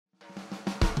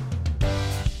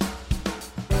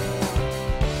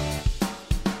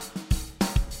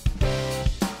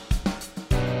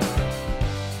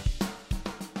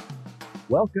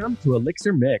Welcome to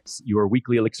Elixir Mix, your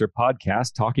weekly Elixir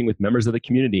podcast talking with members of the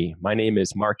community. My name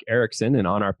is Mark Erickson, and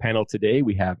on our panel today,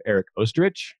 we have Eric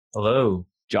Ostrich. Hello.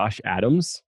 Josh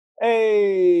Adams.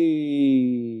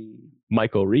 Hey.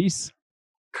 Michael Reese.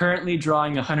 Currently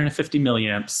drawing 150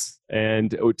 milliamps.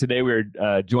 And today we're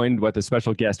joined with a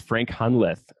special guest, Frank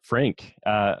Hunleth. Frank,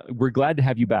 we're glad to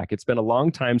have you back. It's been a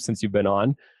long time since you've been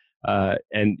on,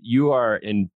 and you are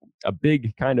in a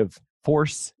big kind of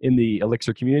force in the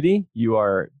Elixir community. You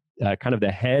are kind of the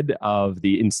head of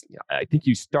I think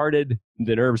you started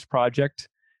the Nerves project,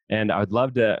 and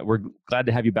we're glad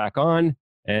to have you back on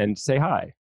and say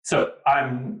hi. So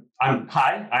I'm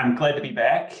glad to be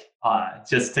back.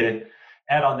 Just to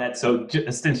add on that, so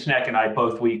Justin Schneck and I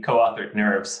we co-authored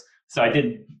Nerves. So I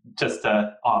did just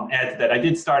add to that. I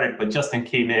did start it, but Justin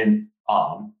came in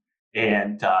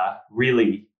and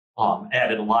really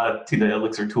added a lot to the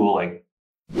Elixir tooling.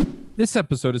 This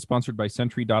episode is sponsored by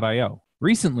Sentry.io.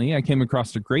 Recently, I came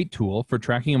across a great tool for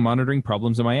tracking and monitoring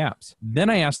problems in my apps. Then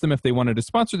I asked them if they wanted to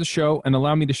sponsor the show and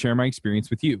allow me to share my experience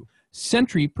with you.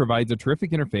 Sentry provides a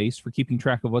terrific interface for keeping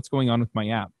track of what's going on with my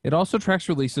app. It also tracks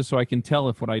releases so I can tell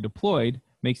if what I deployed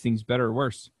makes things better or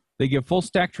worse. They give full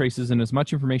stack traces and as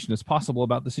much information as possible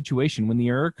about the situation when the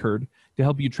error occurred to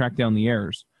help you track down the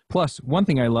errors. Plus, one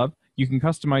thing I love, you can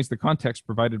customize the context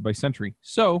provided by Sentry.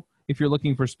 So, if you're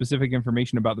looking for specific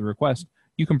information about the request,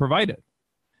 you can provide it.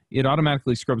 It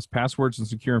automatically scrubs passwords and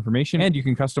secure information, and you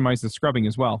can customize the scrubbing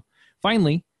as well.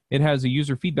 Finally, it has a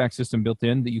user feedback system built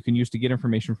in that you can use to get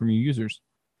information from your users.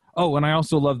 Oh, and I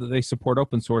also love that they support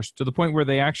open source to the point where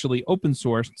they actually open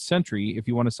sourced Sentry if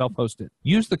you want to self-host it.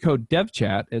 Use the code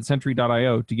DevChat at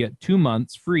Sentry.io to get 2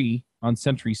 months free on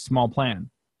Sentry's small plan.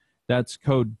 That's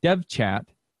code DevChat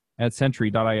at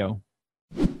Sentry.io.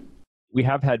 We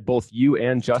have had both you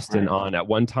and Justin on at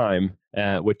one time,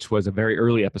 which was a very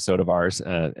early episode of ours.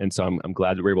 And so I'm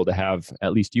glad that we're able to have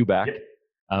at least you back.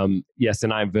 Yes,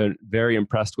 and I've been very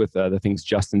impressed with the things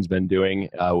Justin's been doing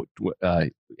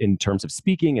in terms of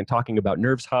speaking and talking about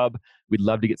Nerves Hub. We'd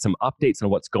love to get some updates on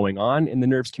what's going on in the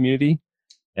Nerves community.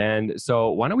 And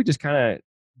so why don't we just kind of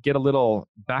get a little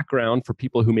background for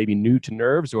people who may be new to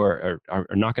Nerves or are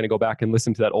not going to go back and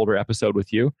listen to that older episode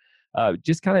with you.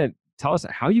 Just kind of tell us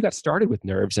how you got started with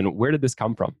Nerves and where did this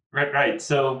come from? Right.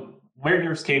 So where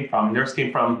Nerves came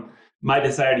from my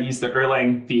desire to use the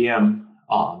Erlang VM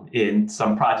in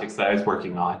some projects that I was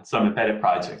working on, some embedded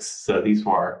projects. So these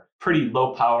were pretty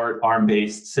low-powered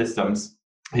ARM-based systems.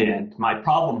 And my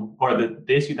problem, or the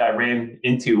issue that I ran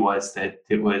into, was that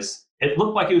it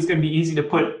looked like it was going to be easy to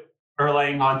put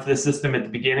Erlang onto the system at the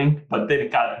beginning, but then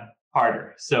it got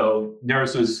harder. So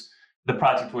Nerves was the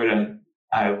project where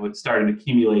I started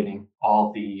accumulating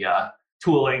all the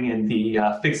tooling and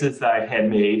the fixes that I had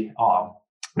made.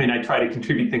 I try to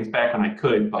contribute things back when I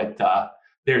could, but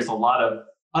there's a lot of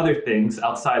other things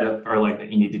outside of Erlang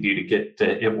that you need to do to get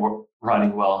it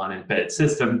running well on an embedded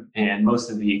system. And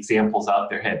most of the examples out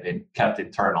there have been kept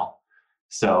internal.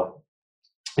 So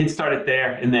it started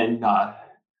there. And then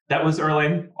that was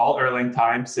Erlang, all Erlang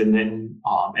times. And then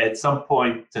at some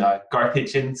point, Garth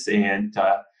Hitchens and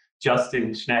Justin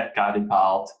Schneck got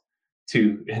involved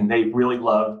too, and they really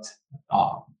loved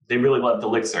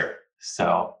Elixir.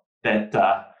 So that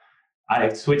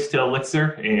I switched to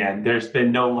Elixir, and there's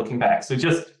been no looking back. So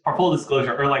just for full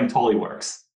disclosure, Erlang totally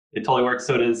works. It totally works.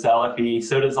 So does LFE.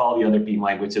 So does all the other Beam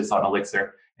languages on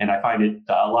Elixir, and I find it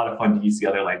a lot of fun to use the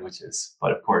other languages.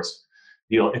 But of course,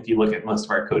 if you look at most of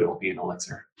our code, it will be in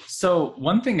Elixir. So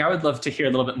one thing I would love to hear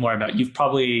a little bit more about, you've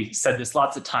probably said this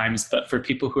lots of times, but for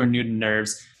people who are new to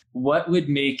Nerves, what would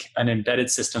make an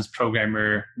embedded systems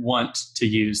programmer want to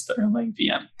use the Erlang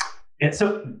VM? Yeah,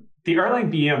 so the Erlang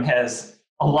VM has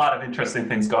a lot of interesting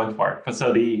things going for it.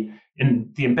 So in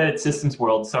the embedded systems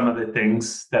world, some of the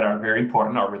things that are very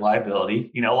important are reliability.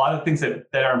 A lot of things that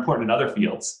are important in other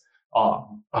fields.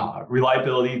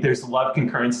 Reliability, there's a lot of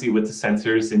concurrency with the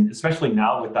sensors, and especially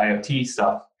now with IoT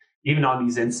stuff, even on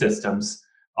these end systems,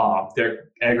 they're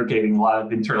aggregating a lot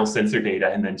of internal sensor data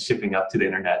and then shipping up to the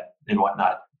internet and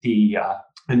whatnot.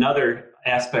 Another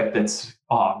aspect that's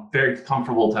very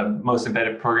comfortable to most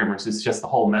embedded programmers is just the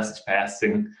whole message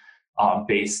passing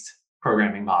based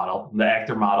programming model, the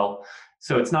actor model.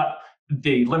 So it's not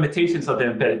the limitations of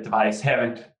the embedded device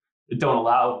don't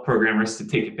allow programmers to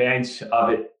take advantage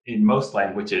of it in most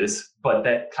languages, but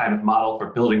that kind of model for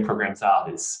building programs out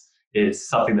is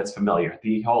something that's familiar.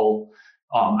 The whole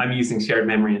I'm using shared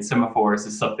memory and semaphores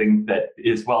is something that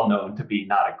is well known to be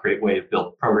not a great way to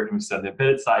build programs on the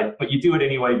embedded side, but you do it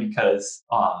anyway because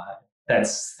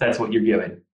that's what you're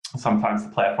given. Sometimes the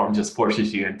platform just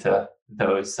forces you into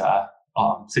those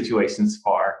situations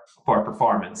for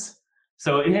performance.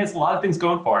 So it has a lot of things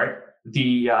going for it.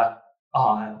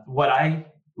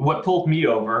 What pulled me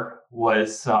over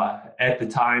was at the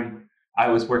time I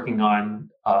was working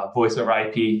on voice over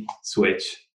IP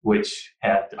switch, which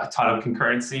had a ton of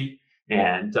concurrency,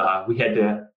 and we had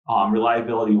to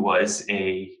reliability was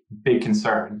a big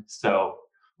concern. So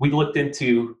we looked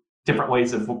into different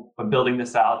ways of building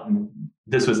this out, and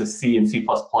this was a C and C++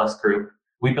 group.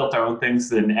 We built our own things,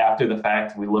 then after the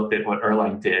fact, we looked at what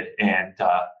Erlang did and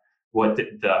what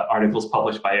the articles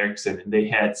published by Ericsson, and they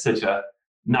had such a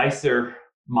nicer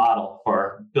model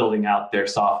for building out their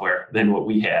software than what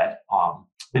we had,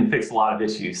 and fixed a lot of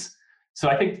issues. So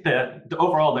I think that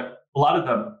overall, a lot of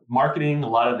the marketing, a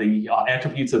lot of the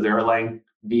attributes of the Erlang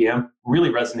VM really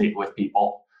resonate with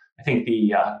people. I think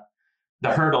the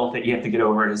hurdle that you have to get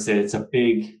over is that it's a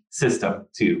big system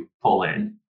to pull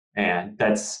in, and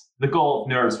that's the goal of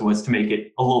Nerves was to make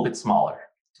it a little bit smaller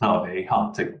of a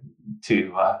hump to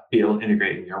be able to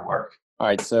integrate in your work. All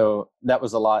right, so that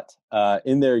was a lot.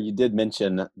 In there, you did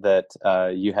mention that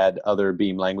you had other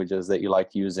Beam languages that you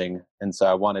liked using, and so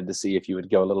I wanted to see if you would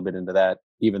go a little bit into that,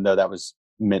 even though that was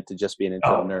meant to just be an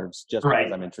intro to Nerves, just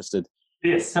because I'm interested.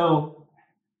 Yeah, so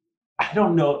I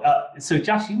don't know. So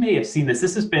Josh, you may have seen this.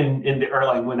 This has been in the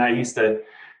Erlang when I used to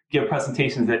give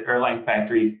presentations at Erlang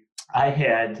Factory. I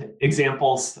had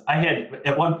examples. I had,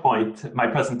 at one point, my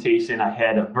presentation, I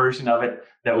had a version of it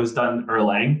that was done in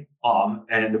Erlang,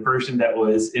 and a version that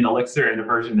was in Elixir, and a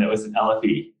version that was in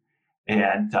LFE.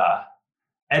 And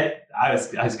I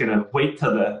was going to wait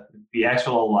till the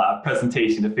actual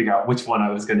presentation to figure out which one I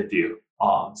was going to do.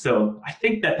 So I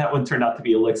think that one turned out to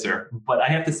be Elixir. But I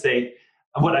have to say,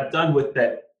 what I've done with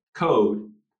that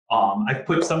code, I've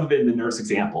put some of it in the Nerves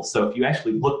example. So if you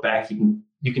actually look back,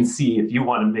 you can see if you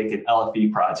want to make an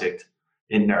LFE project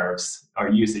in Nerves or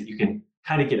use it, you can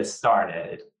kind of get a start at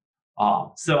it.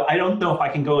 So I don't know if I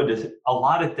can go into a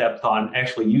lot of depth on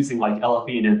actually using like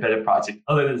LFE in an embedded project,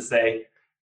 other than to say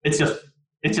it's just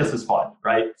as fun,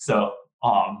 right? So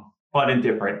fun and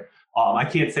different. I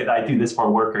can't say that I do this for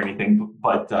work or anything,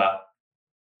 but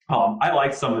I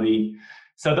like some of the.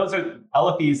 So those are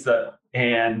LFEs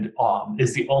and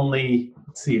is the only.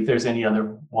 Let's see if there's any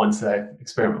other ones that I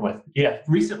experiment with. Yeah,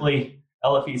 recently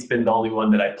LFE's been the only one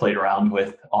that I played around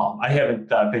with. I haven't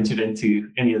ventured into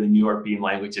any of the newer Beam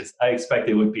languages. I expect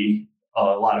it would be a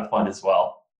lot of fun as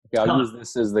well. Yeah, I'll use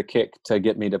this as the kick to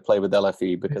get me to play with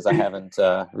LFE because I haven't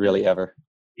really ever.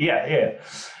 Yeah.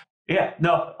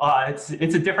 No, it's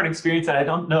a different experience, and I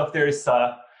don't know if there's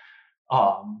a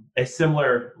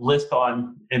similar Lisp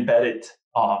on embedded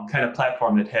kind of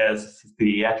platform that has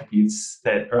the attributes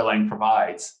that Erlang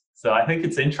provides. So I think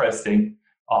it's interesting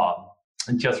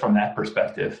just from that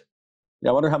perspective.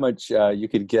 Yeah, I wonder how much you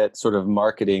could get sort of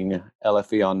marketing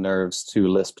LFE on Nerves to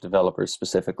Lisp developers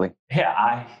specifically.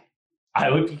 Yeah, I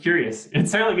would be curious. It'd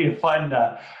certainly be a fun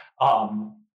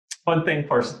thing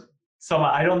for some.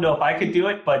 I don't know if I could do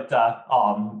it, but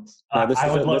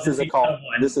this is a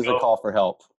call for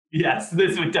help. Yes,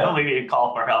 this would definitely be a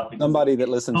call for help. Somebody that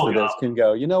listens to this can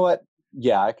go, you know what?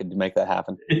 Yeah, I could make that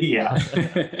happen. Yeah,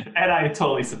 and I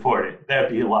totally support it.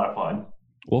 That'd be a lot of fun.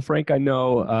 Well, Frank, I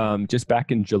know just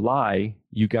back in July,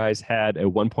 you guys had a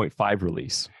 1.5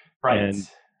 release. Right.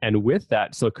 And with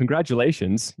that, so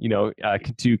congratulations,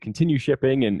 to continue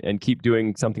shipping and keep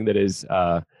doing something that is,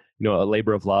 a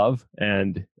labor of love.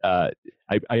 And I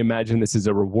imagine this is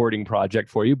a rewarding project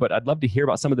for you, but I'd love to hear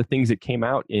about some of the things that came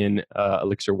out in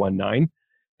Elixir 1.9.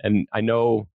 And I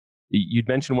know you'd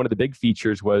mentioned one of the big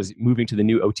features was moving to the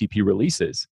new OTP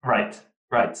releases. Right.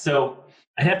 So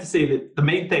I have to say that the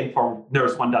main thing for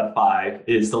Nerves 1.5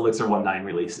 is the Elixir 1.9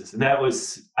 releases. And that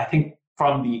was, I think,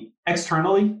 from the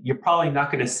externally, you're probably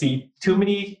not going to see too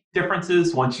many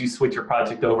differences once you switch your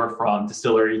project over from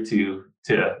Distillery to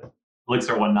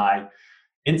Elixir 1.9.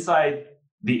 Inside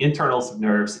the internals of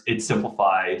Nerves, it's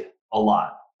simplified a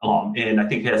lot. And I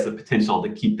think it has the potential to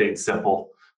keep things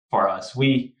simple for us.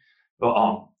 We,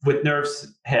 with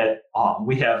Nerves,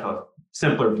 we have a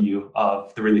simpler view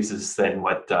of the releases than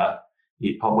what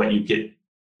you get,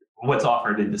 what's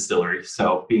offered in Distillery.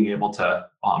 So being able to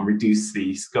reduce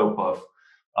the scope of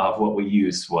what we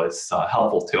use was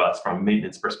helpful to us from a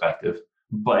maintenance perspective.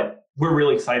 But we're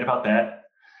really excited about that.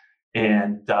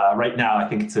 And right now, I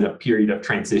think it's in a period of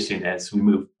transition as we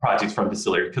move projects from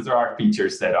Distillery, because there are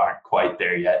features that aren't quite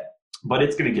there yet, but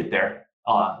it's going to get there.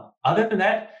 Other than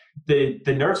that, the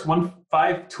Nerves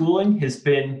 1.5 tooling has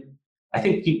been, I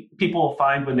think people will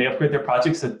find when they upgrade their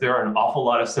projects that there are an awful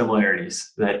lot of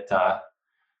similarities. That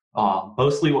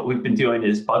mostly what we've been doing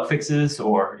is bug fixes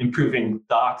or improving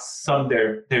docs.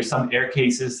 There's some error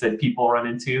cases that people run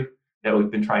into that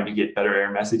we've been trying to get better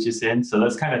error messages in. So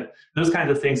those kinds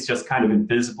of things just kind of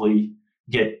invisibly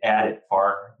get added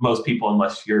for most people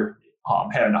unless you're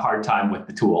having a hard time with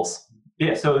the tools.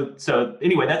 Yeah, so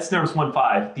anyway, that's NERVS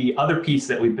 1.5. The other piece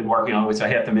that we've been working on, which I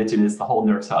have to mention, is the whole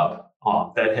NERVS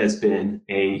Hub. That has been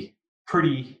a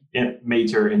pretty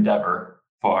major endeavor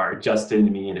for Justin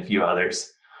and me and a few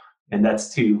others. And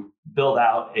that's to build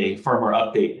out a firmware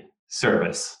update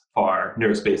service for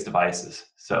NERVS-based devices.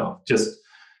 So just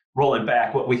rolling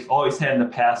back, what we've always had in the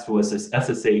past was this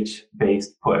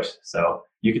SSH-based push. So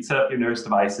you could set up your NERVS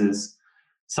devices.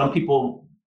 Some people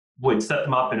would set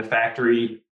them up in a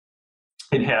factory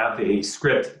and have a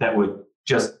script that would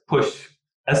just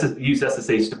use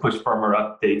SSH to push firmware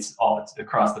updates all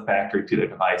across the factory to their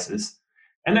devices.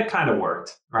 And that kind of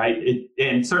worked, right?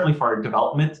 And certainly for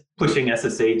development, pushing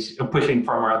firmware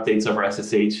updates over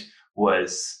SSH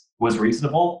was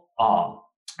reasonable.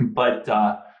 But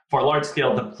for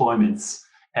large-scale deployments,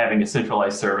 having a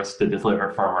centralized service to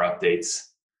deliver firmware updates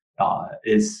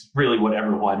is really what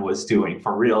everyone was doing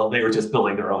for real. They were just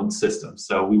building their own systems.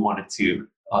 So we wanted to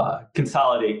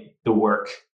consolidate the work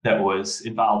that was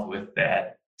involved with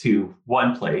that to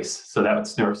one place. So that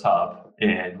was NERVS Hub.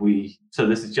 And so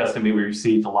this is Justin. We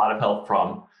received a lot of help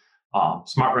from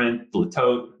SmartRent,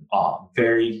 Latote,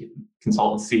 Very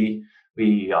Consultancy.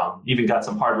 We even got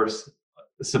some hardware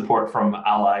support from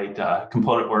Allied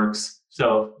Component Works.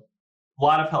 So a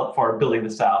lot of help for building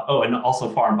this out. Oh, and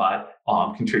also FarmBot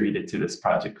contributed to this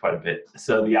project quite a bit.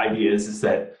 So the idea is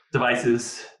that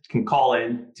devices can call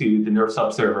in to the NERVS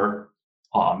Hub server.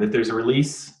 If there's a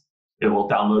release, it will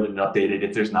download it and update it.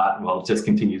 If there's not, well, it just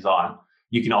continues on.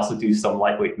 You can also do some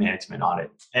lightweight management on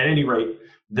it. At any rate,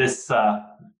 this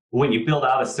when you build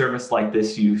out a service like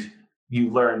this, you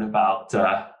learn about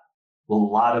a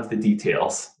lot of the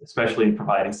details, especially in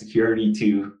providing security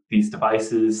to these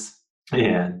devices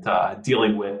and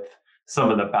dealing with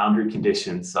some of the boundary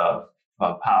conditions of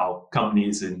how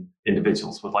companies and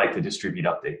individuals would like to distribute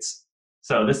updates.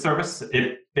 So this service,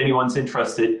 if anyone's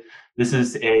interested, this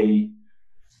is a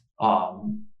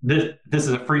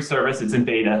free service. It's in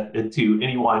beta to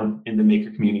anyone in the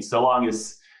maker community. So long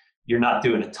as you're not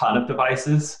doing a ton of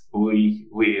devices, we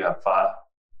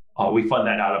fund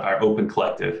that out of our open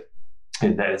collective,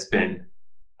 and that has been,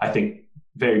 I think,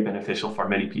 very beneficial for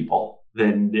many people.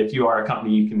 Then, if you are a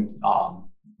company,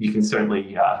 you can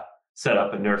certainly set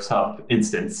up a NERVS Hub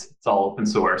instance. It's all open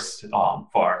source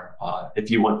for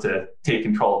if you want to take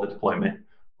control of the deployment,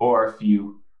 or if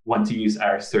you want to use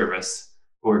our service.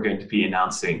 We're going to be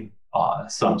announcing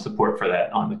some support for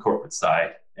that on the corporate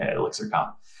side at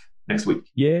ElixirConf next week.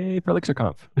 Yay for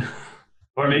ElixirConf.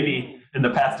 Or maybe in the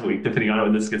past week, depending on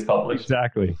when this gets published.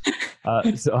 Exactly.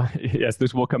 So yes,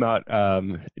 this will come out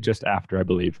just after, I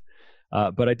believe.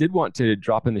 But I did want to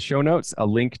drop in the show notes a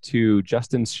link to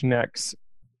Justin Schneck's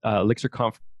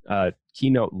ElixirConf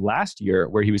keynote last year,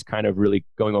 where he was kind of really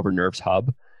going over NERVS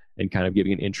Hub and kind of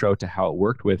giving an intro to how it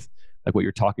worked with like what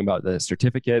you're talking about, the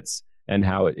certificates, and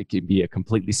how it can be a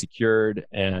completely secured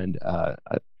and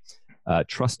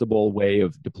trustable way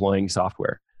of deploying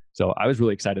software. So I was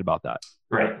really excited about that.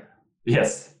 Right.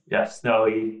 Yes. No,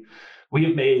 we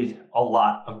have made a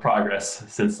lot of progress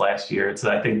since last year.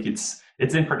 I think it's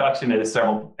in production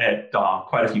at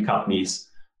quite a few companies.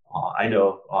 I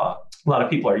know a lot of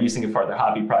people are using it for their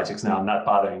hobby projects now, not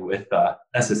bothering with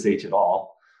SSH at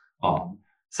all.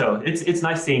 So it's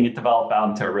nice seeing it develop out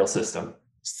into a real system.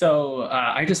 So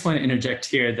I just want to interject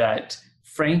here that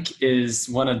Frank is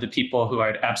one of the people who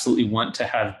I'd absolutely want to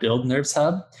have build NERVS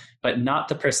Hub, but not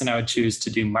the person I would choose to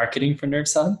do marketing for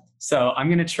NERVS Hub. So I'm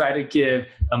going to try to give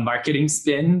a marketing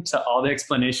spin to all the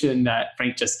explanation that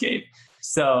Frank just gave.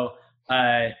 So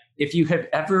if you have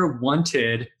ever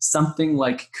wanted something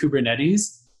like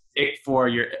Kubernetes for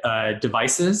your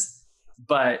devices,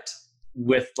 but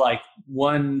with like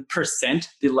 1%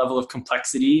 the level of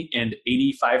complexity and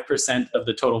 85% of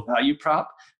the total value prop,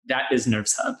 that is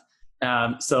NERVS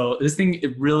Hub. So this thing,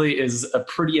 it really is a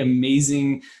pretty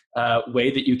amazing way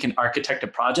that you can architect a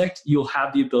project. You'll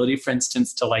have the ability, for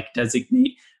instance, to like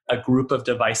designate a group of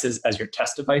devices as your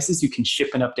test devices. You can ship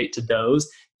an update to those,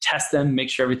 test them, make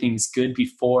sure everything's good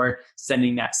before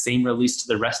sending that same release to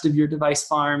the rest of your device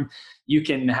farm. You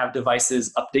can have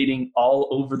devices updating all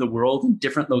over the world in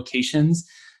different locations.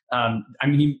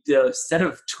 The set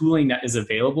of tooling that is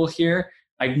available here,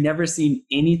 I've never seen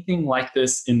anything like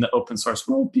this in the open source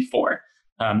world before,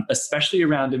 especially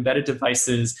around embedded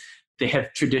devices. They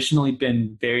have traditionally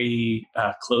been very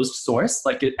closed source.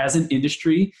 Like as an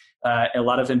industry, a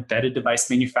lot of embedded device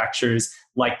manufacturers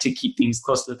like to keep things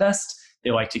close to the vest. They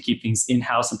like to keep things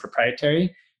in-house and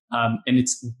proprietary. And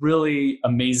it's really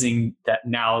amazing that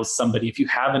now somebody, if you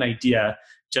have an idea,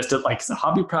 just as a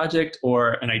hobby project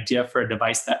or an idea for a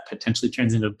device that potentially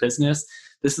turns into a business,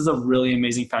 this is a really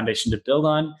amazing foundation to build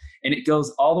on. And it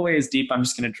goes all the way as deep. I'm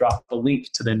just going to drop a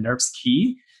link to the NERVS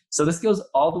key. So this goes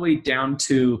all the way down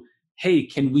to, hey,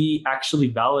 can we actually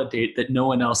validate that no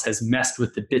one else has messed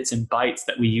with the bits and bytes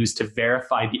that we use to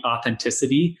verify the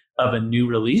authenticity of a new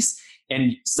release?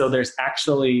 And so there's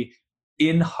actually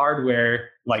in hardware,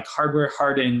 like hardware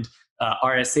hardened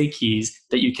RSA keys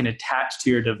that you can attach to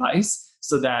your device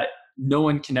so that no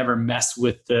one can ever mess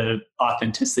with the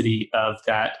authenticity of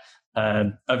that,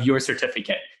 of your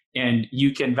certificate. And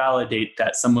you can validate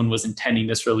that someone was intending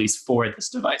this release for this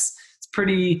device. It's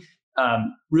pretty,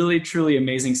 really, truly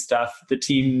amazing stuff. The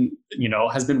team,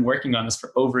 has been working on this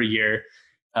for over a year.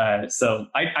 So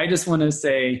I just want to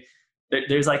say that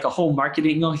there's like a whole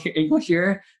marketing angle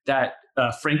here that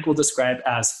Frank will describe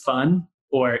as fun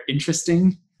or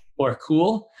interesting or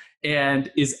cool,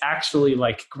 and is actually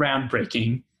like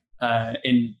groundbreaking,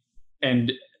 and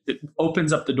it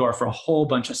opens up the door for a whole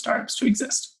bunch of startups to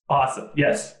exist. Awesome.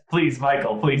 Yes. Please,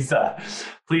 Michael, please fill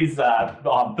in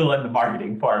the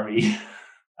marketing for me.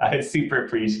 I super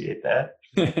appreciate that.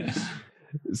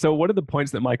 So one of the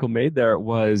points that Michael made there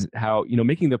was how,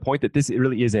 making the point that this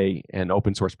really is an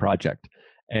open source project.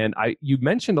 And you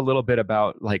mentioned a little bit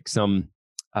about like some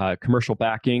commercial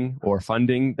backing or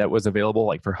funding that was available,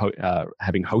 like for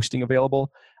having hosting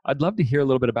available. I'd love to hear a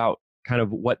little bit about kind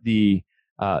of what the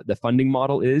funding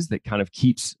model is that kind of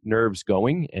keeps NERVS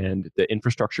going and the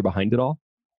infrastructure behind it all.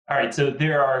 All right. So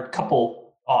there are a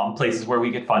couple places where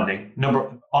we get funding.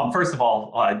 First of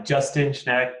all, Justin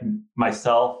Schneck,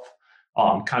 myself,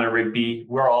 Connor Rigby,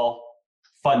 we're all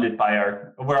paid by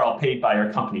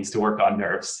our companies to work on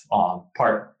NERVS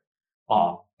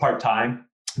part-time.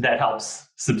 That helps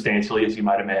substantially, as you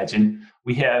might imagine.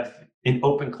 We have an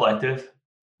open collective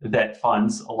that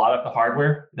funds a lot of the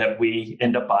hardware that we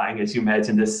end up buying. As you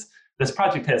imagine, this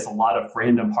project has a lot of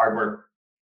random hardware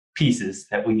pieces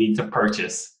that we need to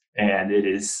purchase, and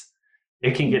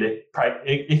it can get a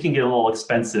little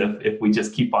expensive if we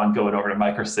just keep on going over to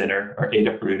Micro Center or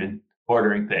Adafruit and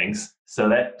ordering things. So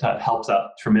that helps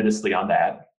out tremendously on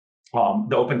that.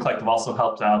 The Open Collective also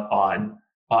helps out on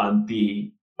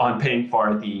paying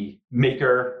for the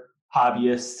maker,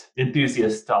 hobbyist,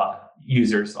 enthusiast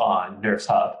users on NERVS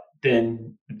Hub.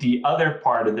 Then the other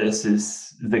part of this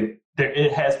is there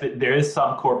is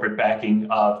some corporate backing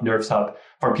of NERVS Hub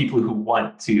for people who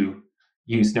want to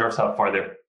use NERVS Hub for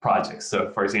their projects.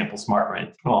 So, for example,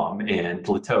 SmartRent and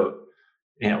Latote.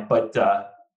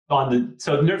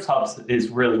 So NERVS Hub is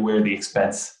really where the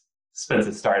expenses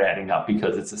start adding up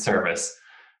because it's a service,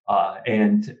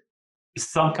 and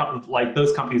some like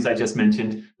those companies I just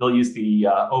mentioned, they'll use the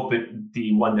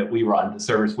one that we run, the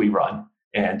service we run,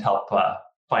 and help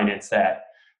finance that.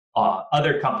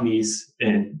 Other companies,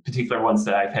 in particular ones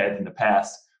that I've had in the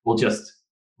past, will just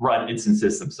run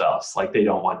instances themselves. Like they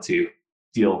don't want to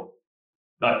deal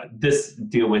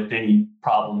with any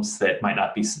problems that might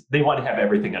not be. They want to have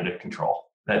everything under control.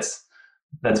 That's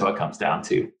what it comes down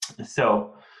to.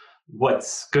 So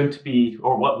what's going to be,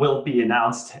 or what will be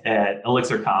announced at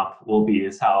ElixirConf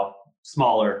is how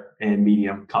smaller and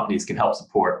medium companies can help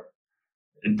support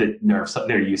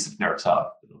their use of NERVS Hub.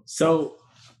 So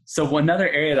one other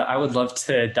area that I would love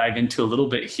to dive into a little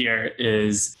bit here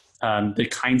is the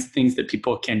kinds of things that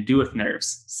people can do with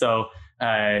NERVS. So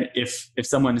if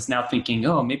someone is now thinking,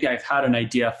 oh, maybe I've had an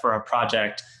idea for a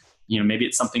project, maybe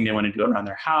it's something they want to do around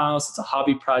their house, it's a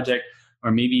hobby project,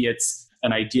 or maybe it's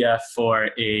an idea for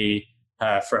a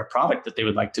product that they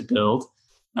would like to build.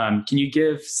 Can you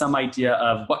give some idea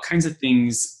of what kinds of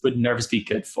things would NERVS be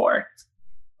good for?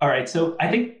 All right, so I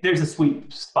think there's a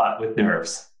sweet spot with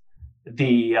NERVS.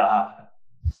 There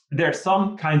are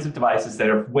some kinds of devices that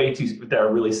are that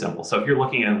are really simple. So if you're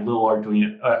looking at a little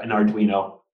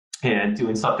Arduino and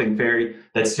doing something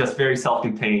that's just very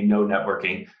self-contained, no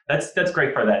networking, that's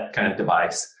great for that kind of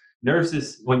device. NERVS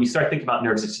is, when you start thinking about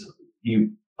NERVS, it's just,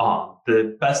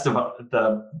 the best of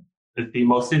the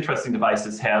most interesting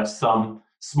devices have some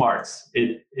smarts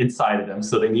inside of them,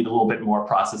 so they need a little bit more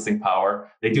processing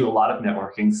power. They do a lot of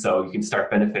networking, so you can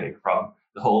start benefiting from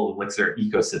the whole Elixir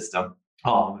ecosystem.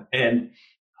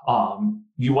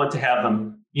 You want to have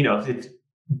them, if it's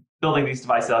building these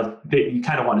devices out, you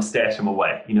kind of want to stash them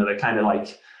away. They're kind of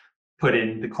like put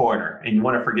in the corner, and you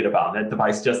want to forget about them. That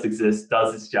device just exists,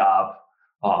 does its job.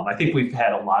 I think we've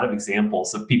had a lot of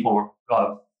examples of people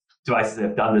devices that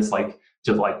have done this, like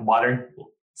watering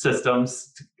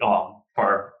systems.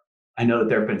 I know that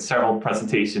there have been several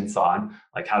presentations on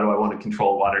like how do I want to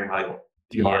control watering my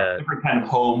different kind of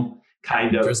home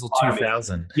kind of Drizzle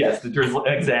 2000. Yes, the drizzle,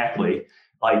 exactly.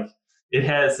 Like it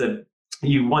has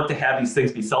you want to have these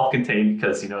things be self-contained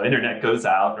because, internet goes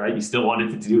out, right? You still want it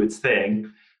to do its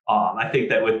thing. I think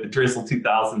that with the Drizzle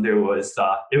 2000,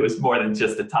 it was more than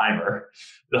just a timer.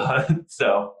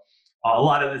 So a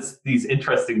lot of these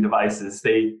interesting devices,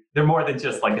 they're more than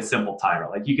just like a simple timer.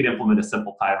 Like you can implement a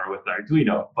simple timer with an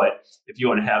Arduino, but if you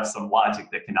want to have some logic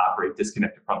that can operate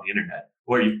disconnected from the internet,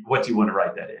 what do you want to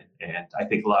write that in? And I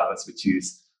think a lot of us would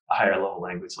choose a higher level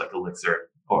language like Elixir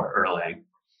or Erlang.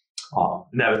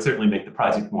 And that would certainly make the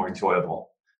project more enjoyable.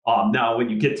 Now, when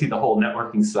you get to the whole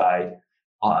networking side,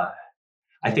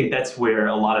 I think that's where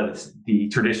a lot of the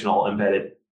traditional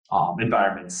embedded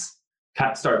environments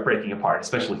kind of start breaking apart,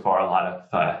 especially for a lot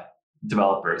of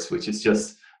developers, which is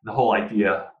just the whole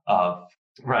idea of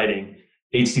writing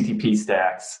HTTP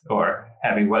stacks or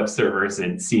having web servers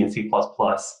in C and C++.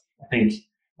 I think,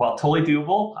 while totally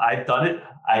doable, I've done it.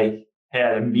 I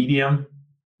had a medium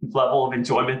level of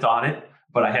enjoyment on it,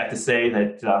 but I have to say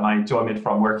that my enjoyment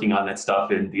from working on that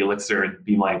stuff in the Elixir and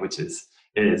Beam languages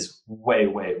is way,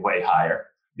 way, way higher.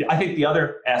 I think the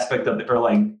other aspect of the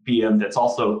Erlang VM that's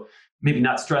also maybe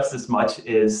not stressed as much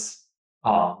is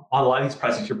on a lot of these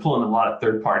projects, you're pulling a lot of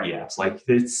third-party apps. Like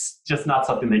it's just not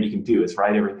something that you can do is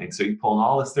write everything. So you pull in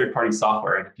all this third-party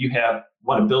software, and if you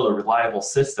want to build a reliable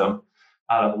system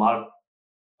out of a lot of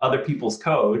other people's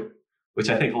code, which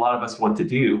I think a lot of us want to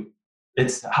do,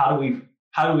 it's how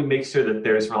do we make sure that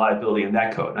there's reliability in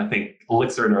that code? And I think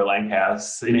Elixir and Erlang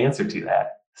has an answer to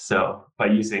that. So by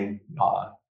using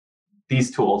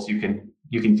these tools, you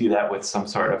can do that with some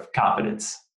sort of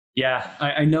confidence. Yeah,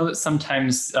 I know that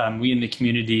sometimes we in the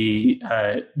community,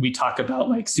 we talk about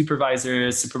like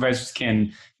supervisors. Supervisors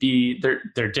can be,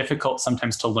 they're difficult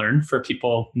sometimes to learn for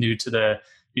people new to the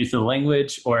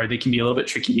language, or they can be a little bit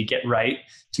tricky to get right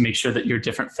to make sure that your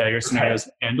different failure scenarios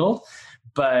are handled.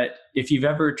 But if you've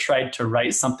ever tried to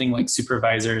write something like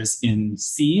supervisors in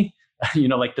C,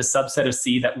 like the subset of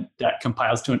C that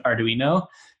compiles to an Arduino,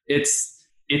 it's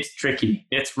tricky.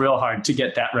 It's real hard to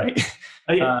get that right.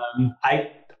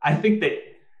 I think that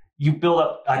you build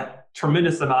up a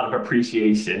tremendous amount of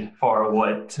appreciation for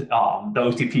what the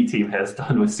OTP team has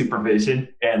done with supervision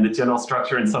and the general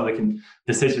structure and some of the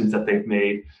decisions that they've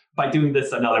made by doing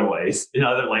this in other ways, in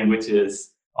other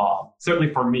languages.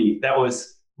 Certainly for me, that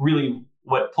was really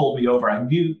what pulled me over. I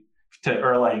knew to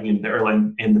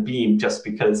Erlang and the Beam just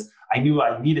because I knew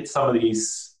I needed some of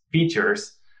these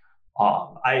features.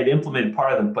 I had implemented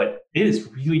part of them, but it is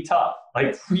really tough,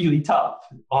 like really tough.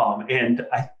 And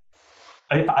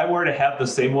if I were to have the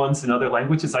same ones in other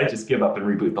languages, I just give up and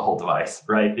reboot the whole device,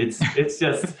 right? It's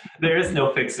just, there is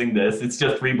no fixing this. It's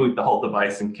just reboot the whole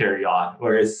device and carry on.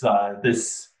 Whereas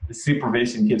this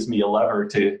supervision gives me a lever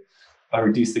to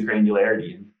reduce the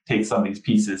granularity and take some of these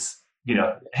pieces,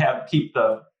 keep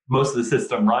the most of the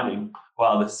system running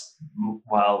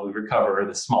while we recover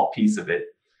the small piece of it.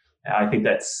 And I think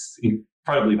that's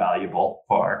incredibly valuable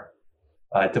for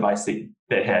a device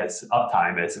that has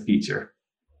uptime as a feature.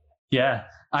 Yeah.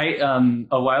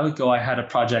 A while ago, I had a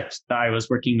project that I was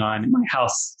working on in my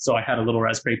house. So I had a little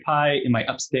Raspberry Pi in my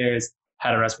upstairs,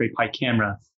 had a Raspberry Pi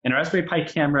camera. And a Raspberry Pi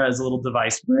camera is a little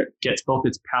device where it gets both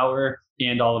its power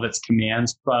and all of its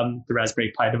commands from the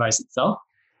Raspberry Pi device itself.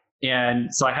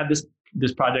 And so I had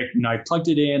this project, I plugged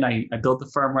it in, I built the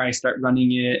firmware, I start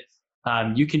running it.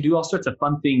 You can do all sorts of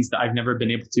fun things that I've never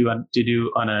been able to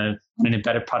do on an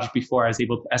embedded project before. I was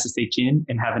able to SSH in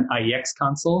and have an IEX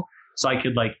console. So I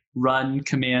could like run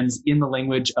commands in the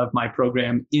language of my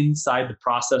program inside the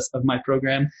process of my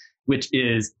program, which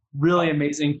is really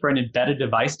amazing for an embedded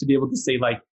device to be able to say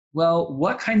like, well,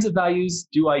 what kinds of values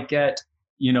do I get?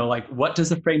 Like what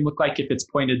does a frame look like if it's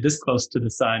pointed this close to the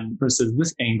sun versus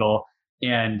this angle?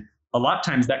 And a lot of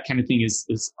times that kind of thing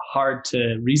is hard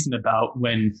to reason about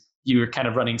when you're kind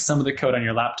of running some of the code on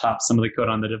your laptop, some of the code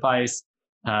on the device.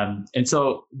 And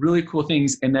so really cool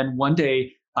things. And then one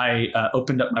day I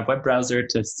opened up my web browser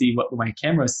to see what my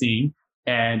camera was seeing,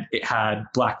 and it had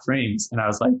black frames. And I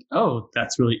was like, oh,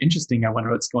 that's really interesting. I wonder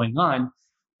what's going on.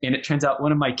 And it turns out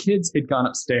one of my kids had gone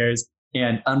upstairs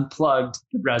and unplugged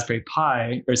the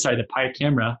the Pi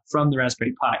camera from the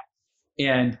Raspberry Pi.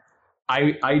 And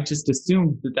I just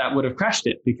assumed that would have crashed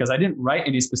it because I didn't write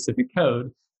any specific code.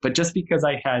 But just because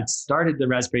I had started the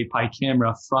Raspberry Pi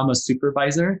camera from a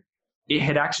supervisor, it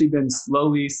had actually been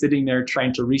slowly sitting there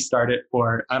trying to restart it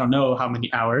for I don't know how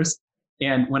many hours.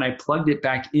 And when I plugged it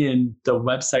back in, the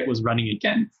website was running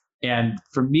again. And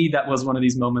for me, that was one of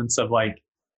these moments of like,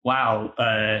 wow,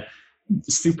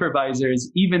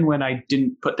 supervisors, even when I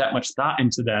didn't put that much thought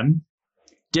into them,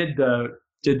 did the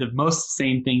most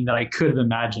sane thing that I could have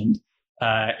imagined.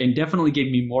 and definitely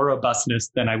gave me more robustness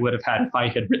than I would have had if I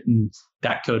had written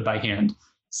that code by hand.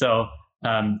 So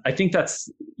I think that's,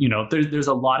 there's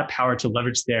a lot of power to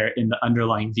leverage there in the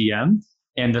underlying VM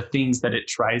and the things that it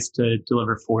tries to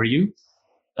deliver for you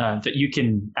that you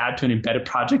can add to an embedded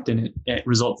project, and it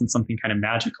results in something kind of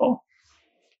magical.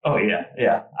 Oh yeah.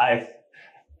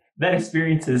 That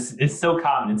experience is so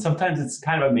common, and sometimes it's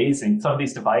kind of amazing. Some of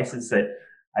these devices that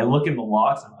I look in the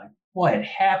logs, I'm like, what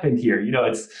happened here?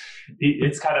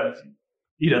 It's kind of,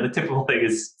 the typical thing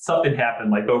is something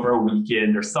happened like over a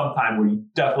weekend or sometime where you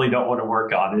definitely don't want to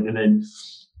work on it. And then,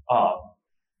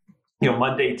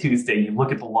 Monday, Tuesday, you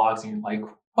look at the logs and you're like,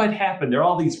 what happened? There are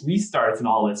all these restarts and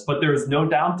all this, but there was no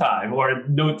downtime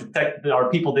or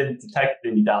people didn't detect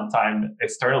any downtime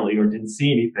externally or didn't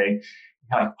see anything.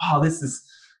 You're like, wow, this is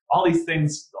all these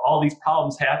things, all these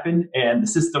problems happened and the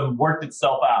system worked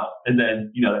itself out. And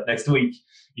then, next week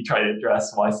you try to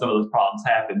address why some of those problems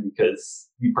happen because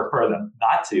you prefer them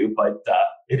not to, but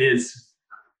it is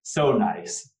so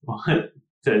nice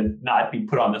to not be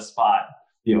put on the spot,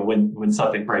 when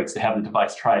something breaks, to have the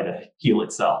device try to heal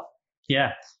itself.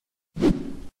 Yeah.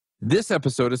 This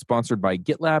episode is sponsored by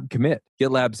GitLab Commit.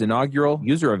 GitLab's inaugural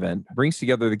user event brings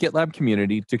together the GitLab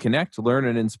community to connect, learn,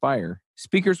 and inspire.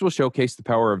 Speakers will showcase the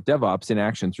power of DevOps in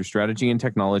action through strategy and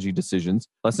technology decisions,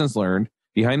 lessons learned,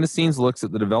 behind-the-scenes looks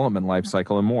at the development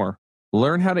lifecycle, and more.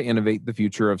 Learn how to innovate the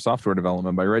future of software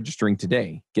development by registering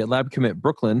today. GitLab Commit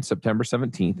Brooklyn, September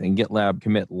 17th, and GitLab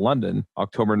Commit London,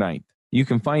 October 9th. You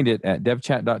can find it at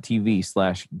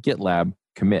devchat.tv/GitLab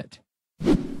Commit.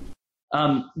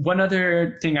 One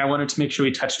other thing I wanted to make sure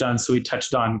we touched on, so we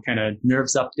touched on kind of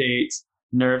Nerves updates,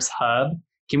 Nerves Hub.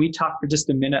 Can we talk for just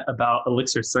a minute about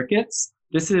Elixir Circuits?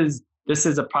 This is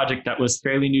a project that was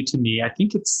fairly new to me. I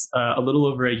think it's a little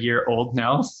over a year old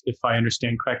now, if I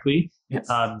understand correctly. Yes.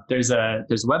 There's a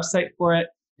website for it,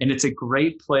 and it's a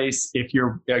great place if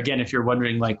you're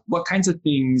wondering, like, what kinds of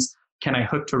things can I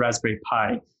hook to Raspberry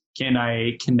Pi? Can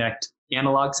I connect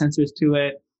analog sensors to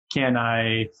it? Can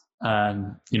I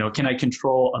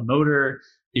control a motor?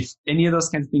 If any of those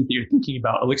kinds of things that you're thinking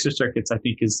about, Elixir Circuits, I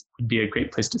think would be a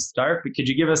great place to start. But could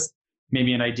you give us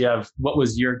maybe an idea of what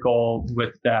was your goal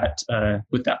with that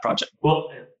project? Well,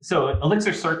 so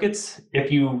Elixir Circuits,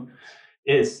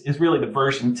 is really the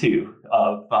version 2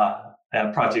 of a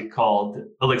project called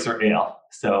Elixir Ale.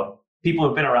 So people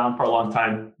who've been around for a long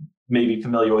time may be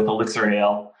familiar with Elixir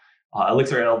Ale.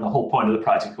 Elixir Ale, the whole point of the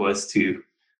project was to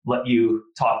let you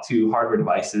talk to hardware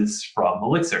devices from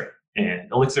Elixir.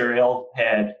 And Elixir Ale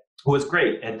was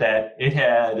great at that. It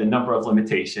had a number of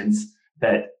limitations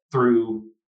that through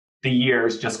the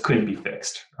years just couldn't be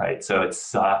fixed, right? So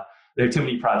there are too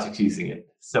many projects using it.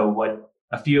 So what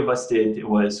a few of us did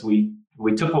was we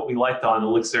took what we liked on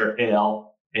Elixir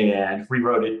Ale and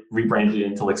rebranded it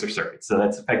into Elixir Circuits. So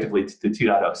that's effectively the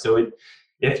 2.0. So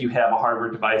if you have a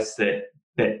hardware device that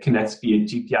connects via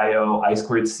GPIO,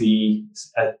 I2C,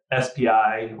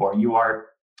 SPI, or UART,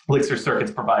 Elixir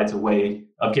Circuits provides a way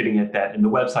of getting at that. And the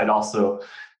website also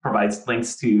provides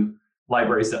links to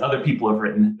libraries that other people have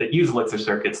written that use Elixir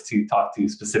Circuits to talk to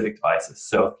specific devices.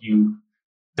 So if you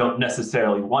don't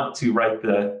necessarily want to write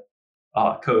the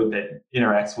code that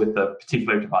interacts with a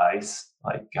particular device,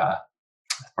 like,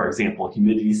 for example, a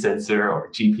humidity sensor or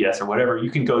GPS or whatever,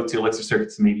 you can go to Elixir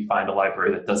Circuits and maybe find a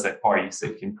library that does that for you so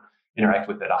you can interact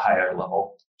with it at a higher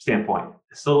level standpoint.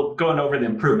 So going over the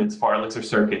improvements for Elixir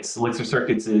Circuits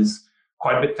is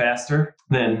quite a bit faster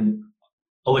than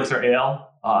Elixir Ale.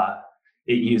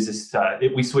 It uses,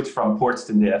 we switch from ports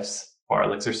to NIFs for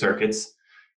Elixir Circuits.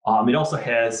 It also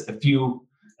has a few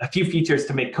features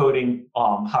to make coding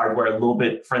hardware a little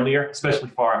bit friendlier, especially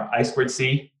for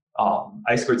I2C.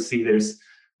 I2C, there's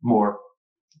more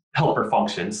helper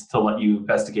functions to let you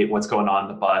investigate what's going on in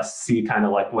the bus, see kind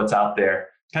of like what's out there,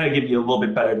 kind of give you a little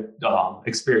bit better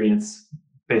experience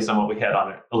based on what we had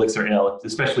on Elixir Ale,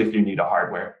 especially if you're new to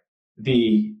hardware.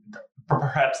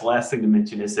 Perhaps the last thing to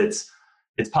mention is it's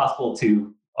possible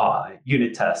to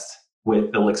unit test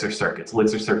with Elixir Circuits.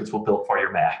 Elixir Circuits will build for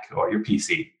your Mac or your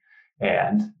PC.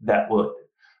 And that will,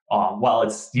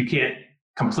 while you can't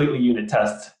completely unit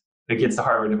test against a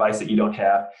hardware device that you don't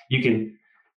have, you can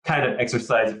kind of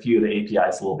exercise a few of the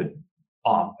APIs a little bit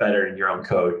better in your own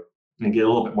code and get a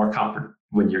little bit more comfort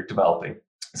when you're developing.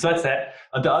 So that's that.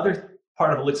 The other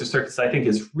part of Elixir Circuits I think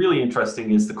is really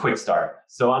interesting is the quick start.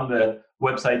 So on the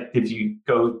website, if you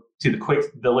go to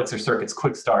the Elixir Circuits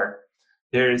quick start,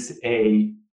 there's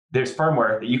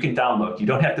firmware that you can download. You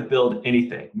don't have to build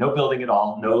anything, no building at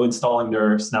all, no installing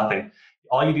nerves, nothing.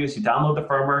 All you do is you download the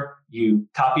firmware, you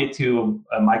copy it to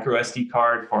a micro SD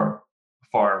card for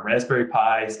for Raspberry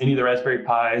Pis, any of the Raspberry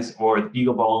Pis, or the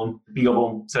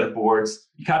BeagleBone set of boards.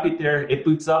 You copy it there, it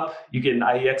boots up, you get an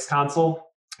IEX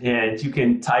console, and you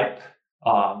can type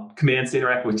commands to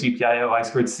interact with GPIO,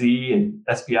 I2C,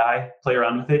 and SPI, play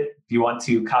around with it. If you want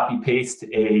to copy paste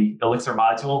a Elixir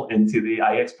module into the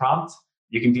IEX prompt,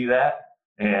 you can do that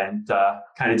and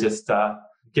kind of just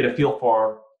get a feel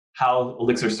for how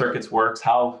Elixir Circuits works,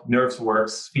 how Nerves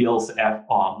works, feels at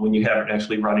when you have it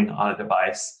actually running on a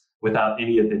device without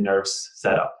any of the Nerves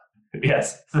set up.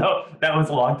 Yes, so that was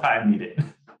a long time needed.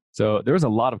 So there was a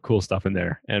lot of cool stuff in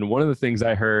there. And one of the things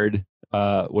I heard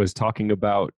was talking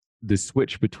about the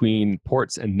switch between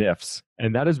ports and NIFs.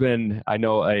 And that has been, I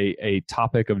know, a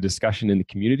topic of discussion in the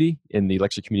community, in the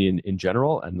Elixir community in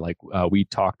general. And like we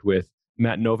talked with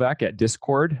Matt Novak at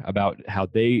Discord about how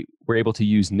they were able to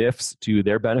use NIFs to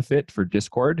their benefit for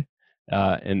Discord.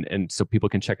 And so people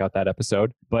can check out that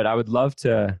episode. But I would love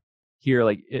to hear,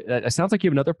 like, it sounds like you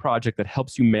have another project that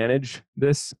helps you manage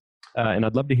this. And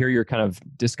I'd love to hear your kind of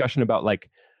discussion about like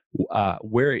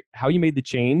how you made the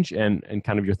change and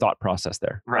kind of your thought process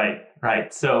there.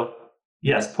 Right. So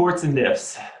yes, ports and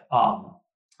NIFs.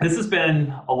 This has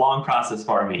been a long process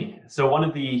for me. So one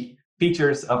of the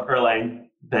features of Erlang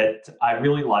that I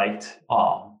really liked,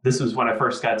 this was when I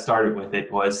first got started with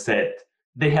it, was that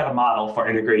they had a model for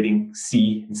integrating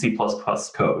C and C++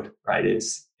 code, right?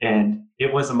 And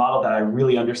it was a model that I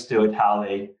really understood how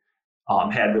they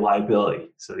had reliability.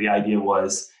 So the idea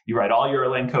was you write all your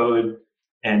Erlang code,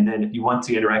 and then if you want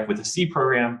to interact with a C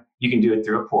program, you can do it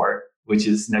through a port, which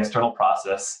is an external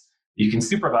process. You can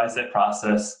supervise that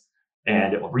process,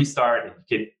 and it will restart and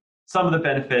get some of the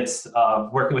benefits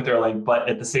of working with Erlang, but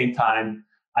at the same time,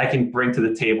 I can bring to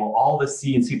the table all the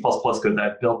C and C++ code that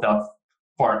I've built up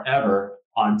forever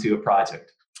onto a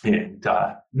project. And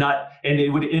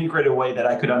it would integrate in a way that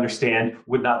I could understand,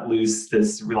 would not lose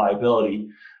this reliability.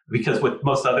 Because with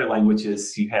most other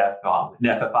languages, you have an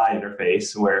FFI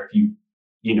interface where if you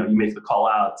make the call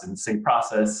outs and sync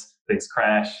process, things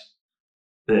crash,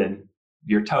 then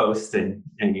you're toast and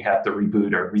you have to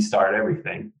reboot or restart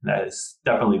everything. That is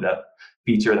definitely the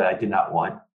feature that I did not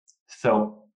want.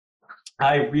 So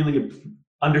I really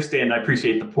understand and I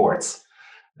appreciate the ports.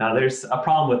 Now there's a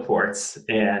problem with ports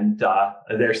and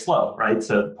they're slow, right?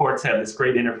 So the ports have this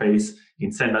great interface. You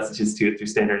can send messages to it through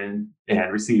standard in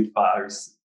and receive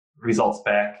results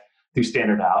back through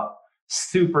standard out.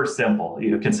 Super simple,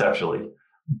 conceptually,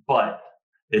 but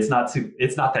it's not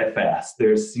that fast.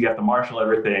 You have to marshal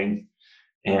everything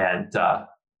and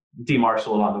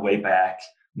demarshal it on the way back.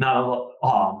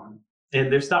 And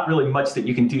there's not really much that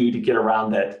you can do to get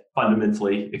around that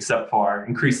fundamentally, except for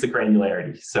increase the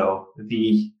granularity. So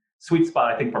the sweet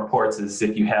spot, I think, for ports is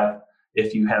if you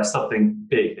have something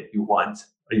big that you want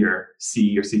your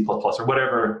C or C++ or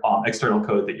whatever external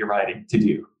code that you're writing to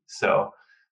do. So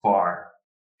for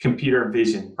computer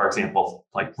vision, for example,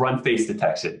 like run face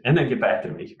detection and then get back to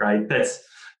me, right?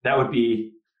 That would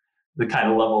be the kind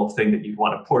of level of thing that you'd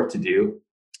want a port to do.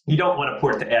 You don't want a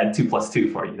port to add 2 +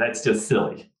 2 for you. That's just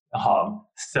silly.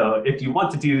 So if you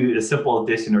want to do a simple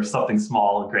addition or something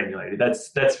small and granularity,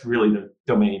 that's really the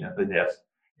domain of the NIF.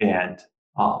 And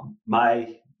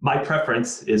my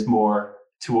preference is more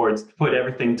towards put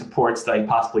everything to ports that I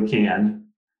possibly can,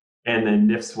 and then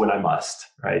NIFs when I must,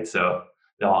 right? So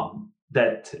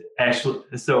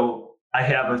so I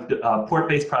have a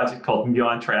port-based project called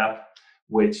muontrap,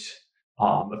 which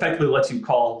effectively lets you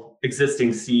call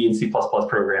existing C and C++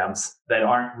 programs that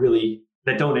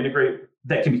don't integrate,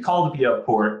 that can be called via a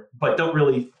port, but don't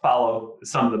really follow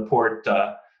some of the port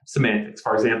semantics.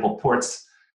 For example, ports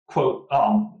quote.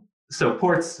 So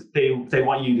ports, they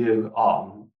want you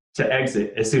to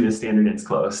exit as soon as standard in's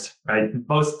closed, right?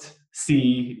 Most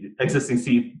existing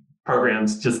C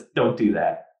programs just don't do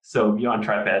that. So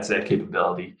muontrap adds that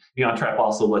capability. muontrap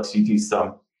also lets you do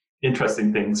some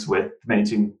interesting things with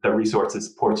managing the resources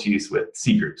ports use with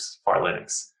C groups for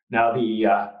Linux. Now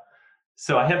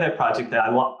so I have that project that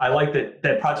I like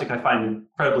that project I find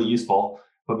incredibly useful,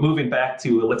 but moving back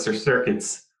to Elixir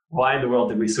Circuits, why in the world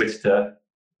did we switch to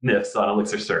NIFs on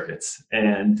Elixir Circuits?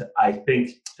 And I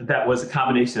think that was a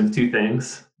combination of two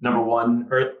things. Number one,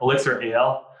 Elixir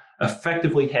AL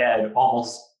effectively had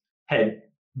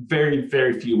very,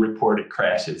 very few reported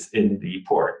crashes in the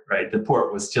port, right? The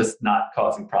port was just not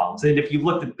causing problems. And if you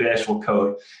looked at the actual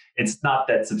code, it's not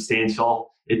that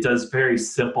substantial. It does very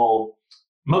simple,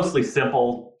 mostly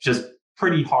simple, just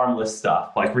pretty harmless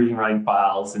stuff like reading, writing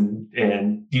files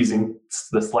and using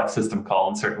the select system call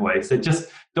in certain ways that just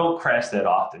don't crash that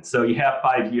often. So you have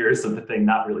 5 years of the thing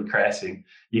not really crashing.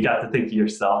 You got to think to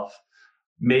yourself,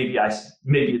 maybe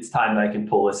it's time that I can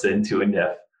pull this into a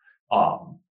NIF.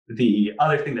 the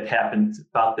other thing that happened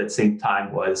about that same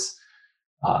time was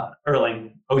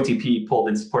Erlang OTP pulled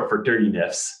in support for dirty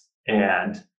NIFs,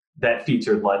 and that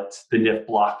feature let the NIF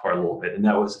block for a little bit. And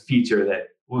that was a feature that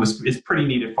is pretty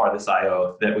neat as far as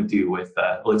I/O that we do with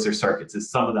Elixir circuits.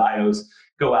 Is some of the I/Os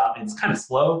go out and it's kind of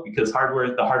slow because the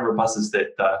hardware buses that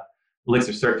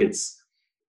Elixir circuits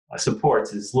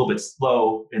supports is a little bit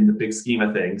slow in the big scheme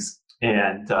of things.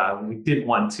 And we didn't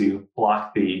want to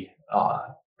block the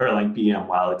Erlang VM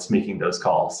while it's making those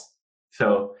calls.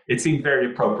 So it seemed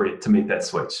very appropriate to make that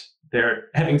switch.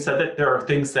 Having said that, there are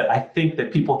things that I think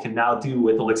that people can now do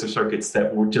with Elixir circuits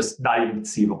that were just not even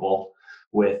conceivable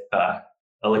with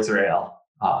Elixir AL.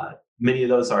 Many of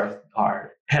those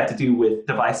have to do with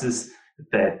devices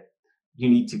that you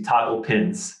need to toggle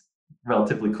pins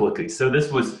relatively quickly. So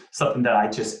this was something that I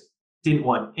just didn't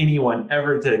want anyone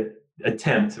ever to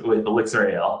attempt with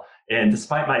Elixir AL. And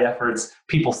despite my efforts,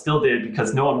 people still did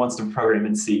because no one wants to program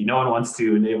in C. No one wants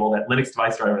to enable that Linux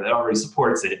device driver that already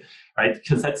supports it, right?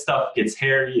 Because that stuff gets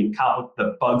hairy and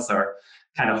the bugs are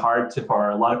kind of hard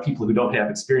for a lot of people who don't have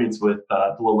experience with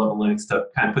low-level Linux to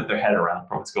kind of put their head around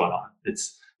for what's going on.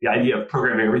 It's the idea of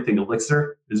programming everything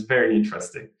Elixir is very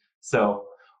interesting. So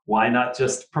why not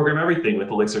just program everything with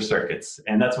Elixir circuits?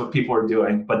 And that's what people are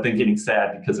doing, but then getting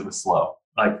sad because it was slow,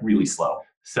 like really slow.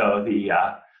 So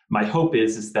my hope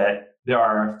is that there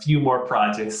are a few more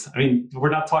projects. I mean, we're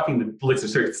not talking the Elixir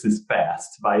circuits is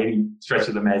fast by any stretch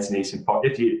of the imagination.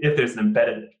 If there's an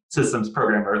embedded systems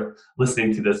programmer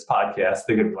listening to this podcast,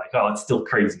 they're going to be like, oh, it's still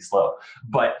crazy slow.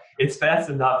 But it's fast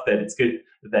enough that it's good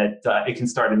that it can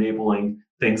start enabling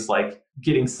things like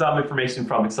getting some information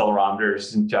from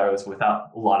accelerometers and gyros without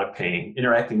a lot of pain,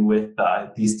 interacting with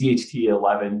these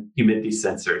DHT11 humidity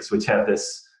sensors, which have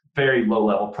this very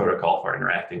low-level protocol for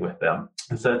interacting with them.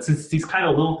 And so it's these kind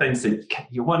of little things that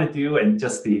you want to do, and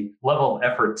just the level of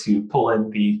effort to pull in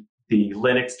the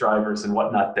Linux drivers and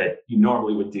whatnot that you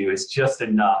normally would do is just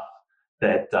enough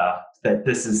that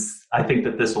I think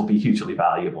that this will be hugely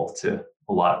valuable to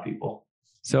a lot of people.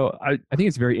 So I think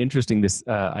it's very interesting, this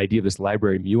idea of this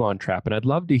library muon trap. And I'd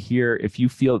love to hear if you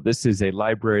feel this is a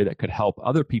library that could help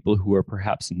other people who are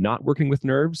perhaps not working with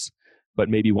nerves, but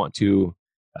maybe want to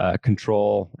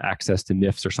control access to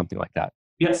NIFs or something like that.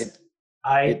 Yes,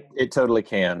 it totally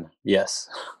can. Yes,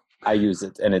 I use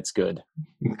it and it's good.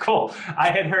 Cool. I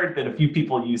had heard that a few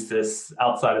people use this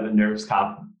outside of the nerves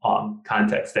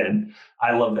context, and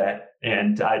I love that.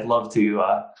 And I'd love to.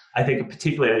 I think a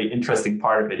particularly interesting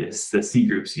part of it is the C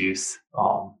groups use.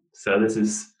 So this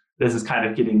is kind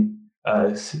of getting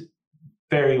a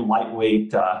very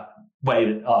lightweight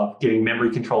way of getting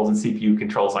memory controls and CPU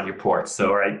controls on your ports.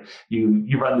 So right,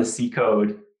 you run the C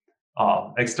code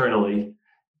externally,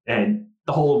 and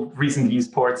the whole reason to use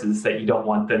ports is that you don't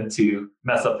want them to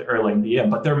mess up the Erlang VM.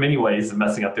 But there are many ways of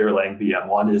messing up the Erlang VM.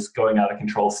 One is going out of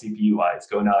control CPU-wise,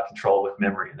 going out of control with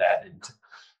memory and that. And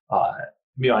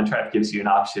Muon Trap gives you an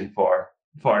option for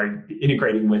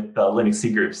integrating with Linux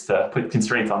C groups to put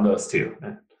constraints on those too.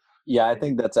 Yeah, I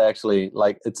think that's actually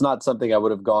it's not something I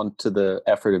would have gone to the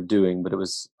effort of doing, but it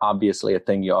was obviously a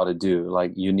thing you ought to do.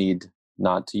 Like, you need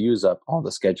not to use up all the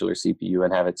scheduler CPU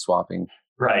and have it swapping.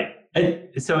 Right. And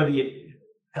so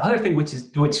the other thing, which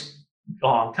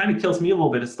kind of kills me a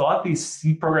little bit, is a lot of these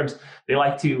C programs, they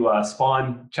like to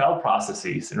spawn child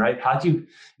processes. And right, if you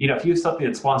have something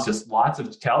that spawns just lots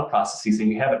of child processes and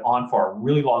you have it on for a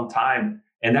really long time,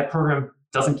 and that program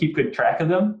doesn't keep good track of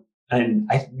them. And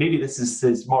maybe this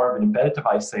is more of an embedded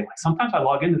device thing. Like, sometimes I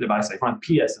log into the device, I run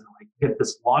PS, and I get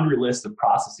this laundry list of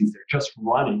processes that are just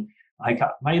running. I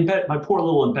got my poor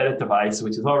little embedded device,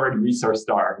 which is already resource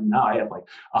starved, and now I have like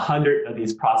 100 of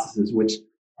these processes, which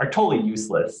are totally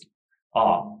useless.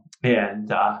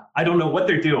 And I don't know what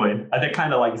they're doing. They're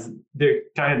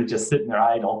kind of just sitting there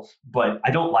idle, but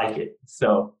I don't like it.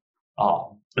 So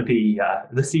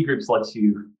the C groups lets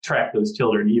you track those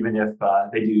children, even if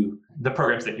the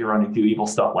programs that you're running do evil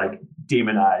stuff like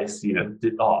demonize,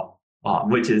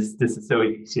 which is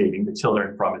disassociating the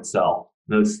children from itself.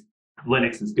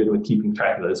 Linux is good with keeping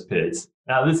track of those PIDs.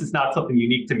 Now, this is not something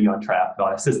unique to Muon Trap.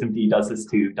 Systemd does this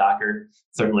too. Docker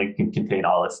certainly can contain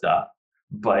all this stuff,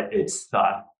 but it's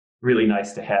really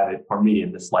nice to have it for me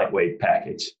in this lightweight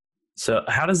package. So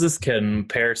how does this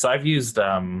compare? So I've used,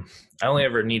 I only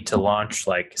ever need to launch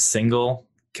like single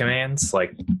commands,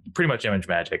 like pretty much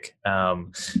ImageMagick.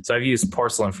 So I've used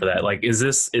Porcelain for that. Like, is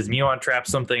Muon Trap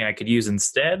something I could use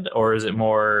instead, or is it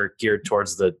more geared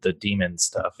towards the daemon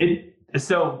stuff?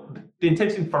 So the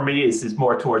intention for me is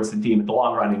more towards the daemon, the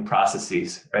long-running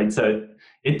processes, right? So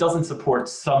it doesn't support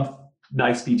some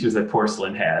nice features that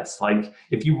Porcelain has. Like,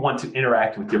 if you want to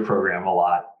interact with your program a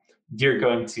lot, you're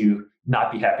going to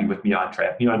not be happy with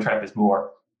MuonTrap. MuonTrap is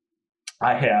more,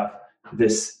 I have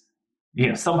this,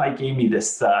 somebody gave me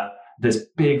this this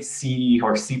big C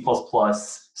or C++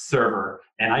 server,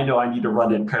 and I know I need to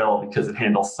run it in parallel because it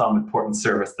handles some important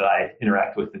service that I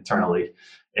interact with internally.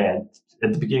 And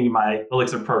at the beginning of my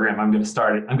Elixir program, I'm going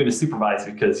to supervise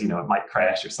it because, it might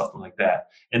crash or something like that,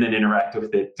 and then interact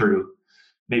with it through,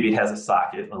 maybe it has a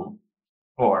socket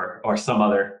or some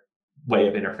other way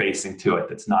of interfacing to it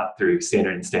that's not through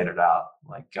standard in, standard out.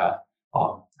 I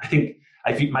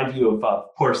think my view of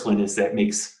Porcelain is that it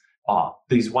makes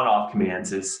these one-off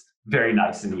commands is very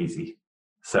nice and easy.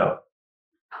 So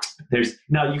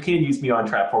now you can use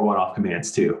MuonTrap for one-off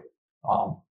commands too.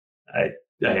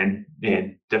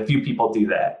 And a few people do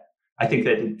that. I think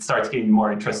that it starts getting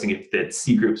more interesting if that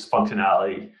C group's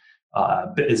functionality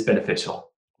is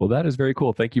beneficial. Well, that is very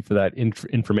cool. Thank you for that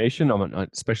information,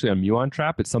 especially on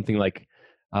MuonTrap. It's something like,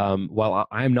 while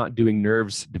I'm not doing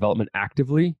Nerves development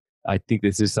actively, I think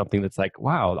this is something that's like,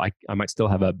 wow, I might still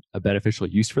have a beneficial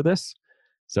use for this.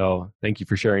 So thank you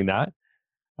for sharing that.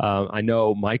 I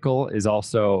know Michael is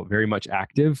also very much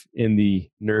active in the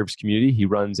Nerves community. He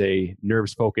runs a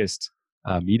Nerves-focused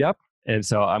meetup. And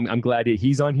so I'm glad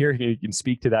he's on here. He can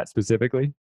speak to that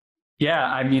specifically.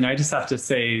 Yeah, I just have to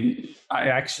say, I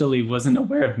actually wasn't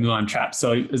aware of MuonTrap.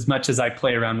 So as much as I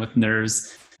play around with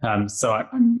Nerves, so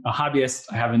I'm a hobbyist.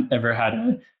 I haven't ever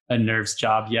had a Nerves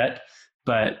job yet,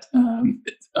 but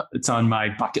it's on my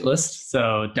bucket list.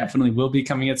 So definitely will be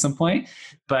coming at some point.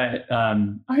 But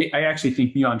I actually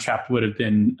think MuonTrap would have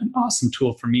been an awesome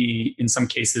tool for me in some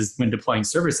cases when deploying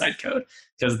server-side code,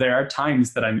 because there are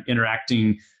times that I'm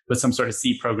interacting with some sort of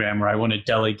C program where I want to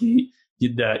delegate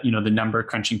the number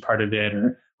crunching part of it,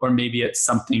 or maybe it's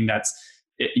something that's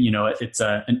it's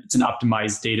an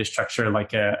optimized data structure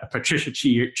like a Patricia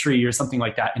tree or something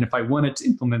like that. And if I wanted to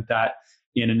implement that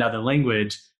in another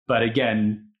language, but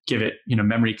again give it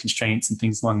memory constraints and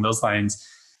things along those lines,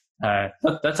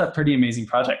 that's a pretty amazing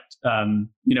project. And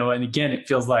again, it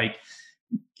feels like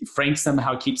Frank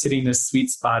somehow keeps hitting this sweet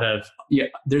spot of,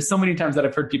 there's so many times that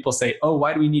I've heard people say, oh,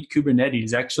 why do we need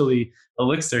Kubernetes? Actually,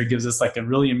 Elixir gives us like a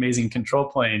really amazing control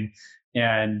plane.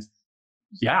 And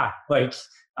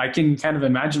I can kind of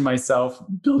imagine myself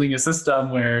building a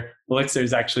system where Elixir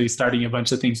is actually starting a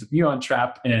bunch of things with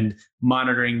MuonTrap and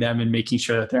monitoring them and making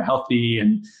sure that they're healthy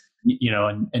and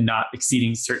not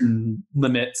exceeding certain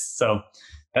limits. So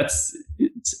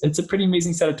it's a pretty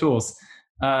amazing set of tools.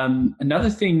 Another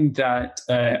thing that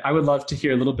I would love to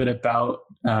hear a little bit about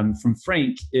from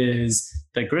Frank is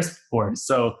the Grisp board.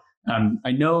 So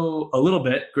I know a little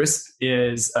bit. Grisp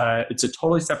is it's a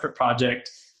totally separate project.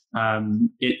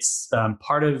 It's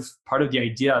part of the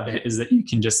idea of it is that you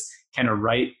can just kind of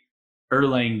write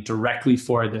Erlang directly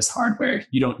for this hardware.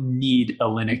 You don't need a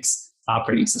Linux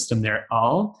operating system there at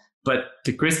all. But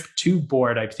the Grisp 2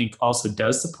 board, I think, also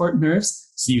does support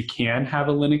Nerves. So you can have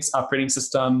a Linux operating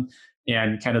system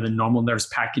and kind of the normal Nerves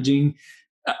packaging.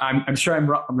 I'm sure I'm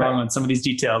wrong on some of these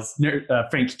details.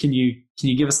 Frank, can you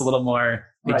give us a little more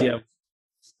idea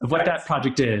of what that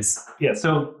project is? Yeah,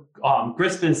 so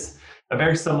Grisp is a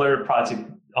very similar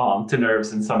project to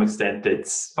Nerves in some extent.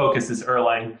 Its focus is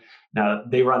Erlang. Now,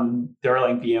 they run the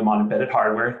Erlang VM on embedded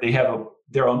hardware. They have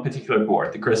their own particular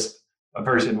board, the Grisp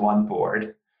version 1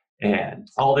 board, and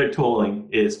all their tooling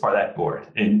is for that board.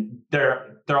 And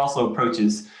their also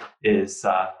approaches is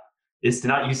to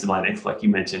not use Linux, like you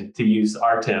mentioned, to use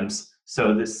RTEMs.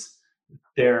 So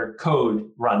their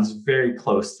code runs very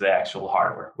close to the actual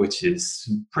hardware, which is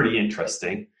pretty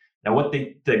interesting. Now, what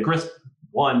the Grisp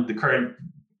 1, the current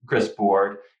Grisp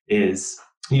board, uses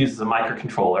a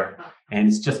microcontroller, and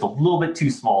it's just a little bit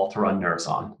too small to run Nerves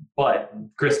on. But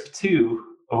Grisp 2,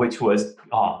 which was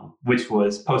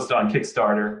posted on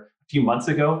Kickstarter a few months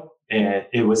ago, and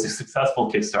it was a successful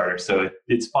Kickstarter, so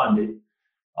it's funded.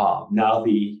 Now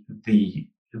the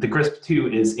Grisp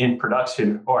 2 is in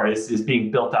production, or is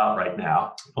being built out right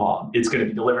now. It's going to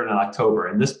be delivered in October,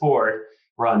 and this board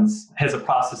has a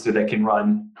processor that can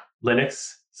run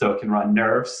Linux, so it can run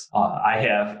Nerves.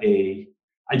 I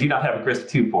do not have a Grisp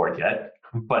 2 board yet,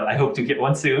 but I hope to get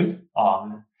one soon.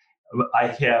 I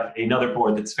have another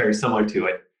board that's very similar to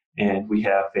it, and we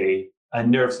have a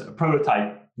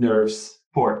prototype Nerves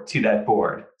port to that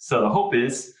board. So the hope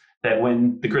is that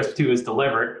when the Grisp 2 is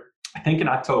delivered, I think in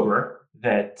October,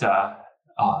 that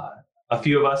a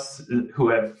few of us who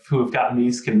have gotten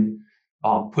these can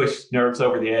push Nerves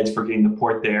over the edge for getting the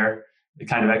port there,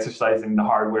 kind of exercising the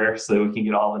hardware so we can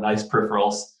get all the nice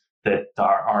peripherals that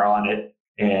are on it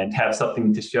and have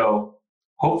something to show,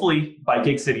 hopefully by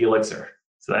Gig City Elixir.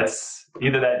 So that's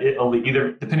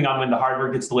either depending on when the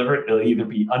hardware gets delivered, it'll either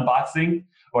be unboxing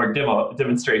or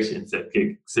demonstrations at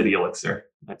Gig City Elixir.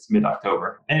 That's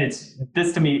mid-October, and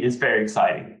this to me is very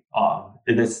exciting.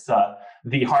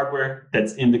 The hardware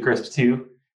that's in the GRISP 2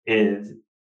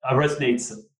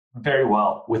 resonates very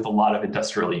well with a lot of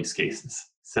industrial use cases.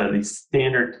 So these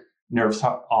standard nerve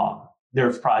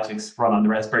projects run on the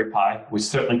Raspberry Pi, which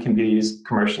certainly can be used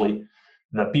commercially.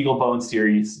 The BeagleBone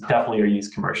series definitely are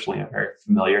used commercially. I'm very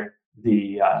familiar.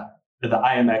 The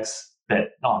IMX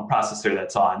processor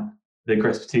that's on the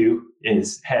GRISP 2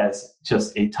 has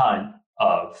just a ton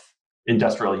of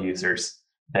industrial users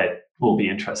that will be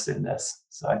interested in this.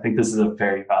 So I think this is a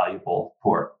very valuable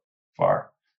port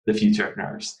for the future of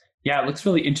nerves. Yeah, it looks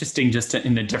really interesting just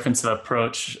in the difference of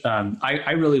approach.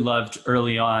 I really loved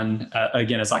early on,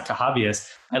 again, as like a hobbyist,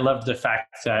 I loved the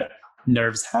fact that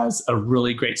Nerves has a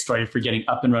really great story for getting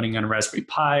up and running on a Raspberry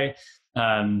Pi.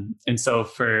 And so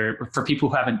for people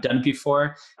who haven't done it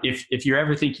before, if you're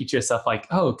ever thinking to yourself like,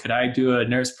 oh, could I do a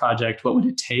Nerves project? What would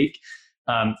it take?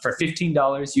 For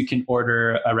 $15, you can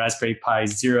order a Raspberry Pi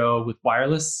Zero with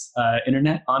wireless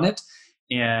internet on it.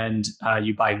 And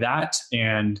you buy that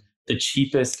and the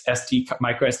cheapest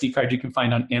micro SD card you can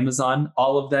find on Amazon.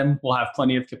 All of them will have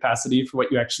plenty of capacity for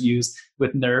what you actually use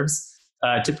with Nerves.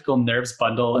 Typical Nerves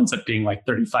bundle ends up being like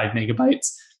 35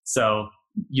 megabytes. So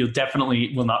you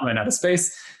definitely will not run out of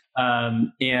space.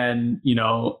 And,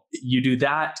 you do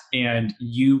that and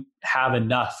you have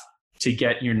enough to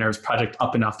get your Nerves project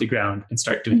up and off the ground and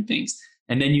start doing things.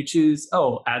 And then you choose,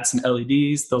 add some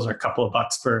LEDs. Those are a couple of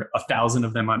bucks for 1,000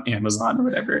 of them on Amazon or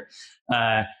whatever.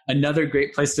 Another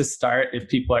great place to start if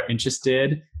people are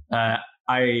interested.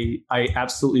 I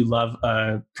absolutely love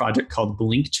a project called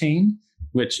Blink Chain,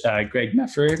 which Greg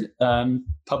Mefford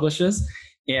publishes.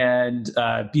 And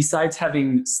besides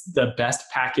having the best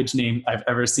package name I've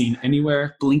ever seen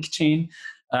anywhere, Blink Chain,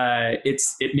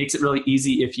 it makes it really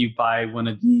easy if you buy one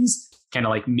of these kind of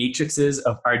like matrices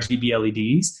of RGB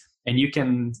LEDs, and you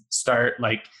can start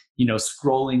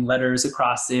scrolling letters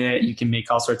across it. You can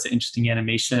make all sorts of interesting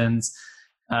animations,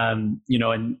 and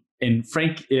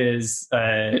Frank is,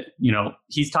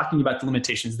 he's talking about the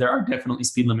limitations. There are definitely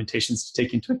speed limitations to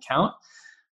take into account,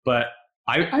 but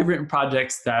I've written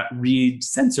projects that read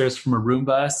sensors from a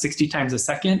Roomba 60 times a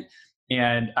second,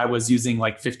 and I was using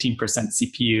like 15%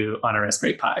 CPU on a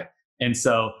Raspberry Pi. And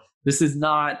so it's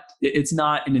not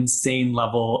an insane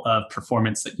level of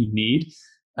performance that you need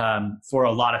for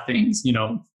a lot of things.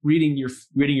 Reading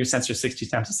your sensor 60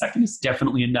 times a second is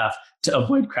definitely enough to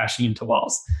avoid crashing into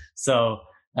walls. So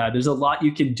there's a lot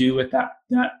you can do with that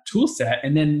tool set.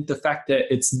 And then the fact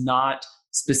that it's not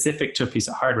specific to a piece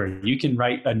of hardware. You can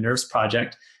write a Nerves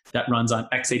project that runs on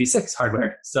x86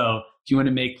 hardware. So if you want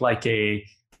to make like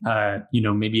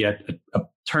maybe a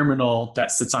terminal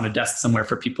that sits on a desk somewhere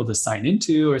for people to sign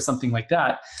into or something like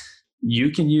that,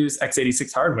 you can use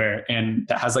x86 hardware and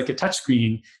that has like a touch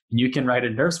screen, and you can write a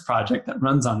Nerves project that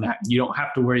runs on that. You don't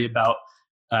have to worry about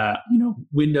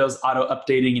Windows auto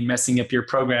updating and messing up your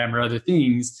program or other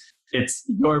things. It's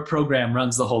your program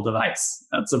runs the whole device.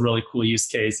 That's a really cool use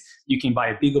case. You can buy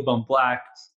a BeagleBone Black,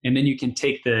 and then you can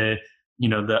take the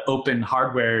open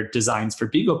hardware designs for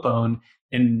BeagleBone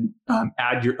and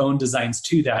add your own designs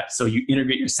to that. So you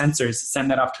integrate your sensors,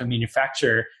 send that off to a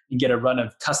manufacturer, and get a run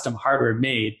of custom hardware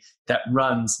made that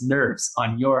runs Nerves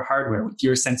on your hardware with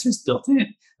your sensors built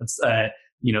in. That's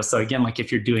so again, like if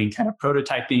you're doing kind of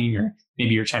prototyping or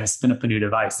maybe you're trying to spin up a new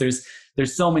device,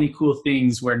 there's so many cool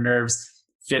things where Nerves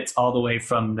fits all the way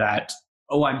from that,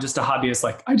 I'm just a hobbyist,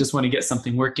 like I just want to get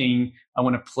something working, I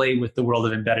want to play with the world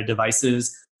of embedded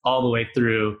devices, all the way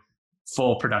through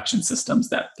full production systems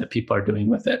that people are doing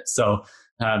with it. So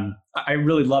I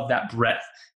really love that breadth,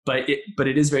 but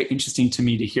it is very interesting to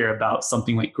me to hear about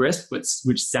something like GRISP,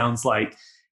 which sounds like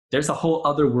there's a whole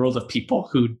other world of people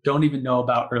who don't even know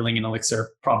about Erlang and Elixir,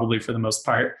 probably for the most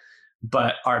part,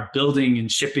 but are building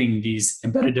and shipping these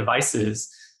embedded devices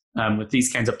with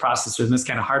these kinds of processors and this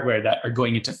kind of hardware that are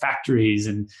going into factories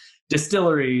and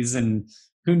distilleries and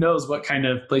who knows what kind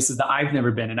of places that I've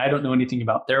never been, and I don't know anything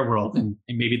about their world. And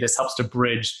maybe this helps to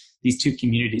bridge these two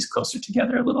communities closer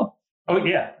together a little. Oh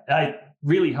yeah, I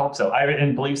really hope so.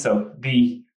 I believe so.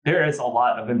 There is a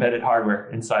lot of embedded hardware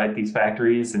inside these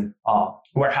factories and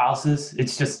warehouses.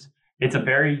 It's a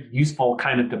very useful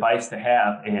kind of device to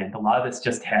have. And a lot of this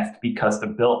just has to be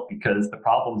custom built because the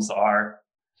problems are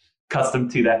custom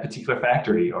to that particular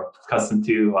factory or custom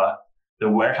to the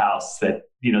warehouse that,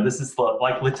 this is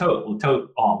like Latote. Latote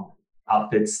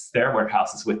outfits their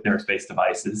warehouses with Nerves-based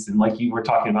devices. And like you were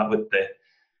talking about with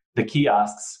the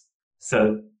kiosks,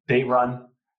 so they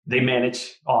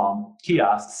manage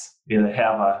kiosks that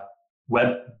have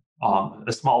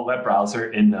a small web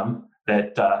browser in them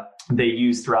that they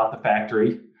use throughout the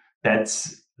factory.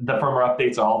 That's the firmware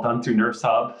updates are all done through Nerves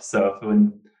Hub. So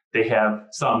when they have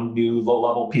some new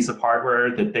low-level piece of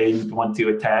hardware that they want to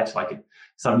attach, like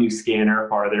some new scanner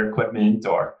for their equipment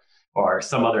or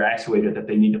some other actuator that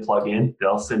they need to plug in,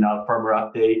 they'll send out a firmware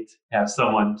update, have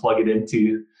someone plug it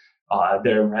into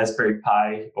their Raspberry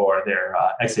Pi or their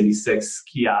x86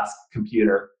 kiosk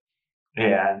computer,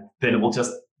 and then it'll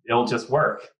just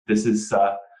work. This is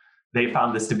they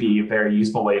found this to be a very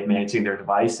useful way of managing their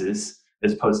devices,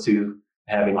 as opposed to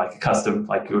having like a custom,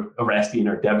 like a Raspbian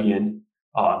or Debian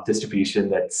distribution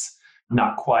that's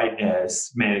not quite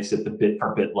as managed at the bit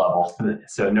per bit level.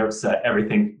 So Nerves,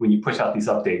 everything, when you push out these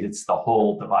updates, it's the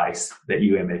whole device that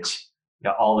you image,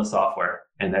 all the software.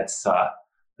 And that's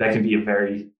that can be a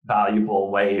very valuable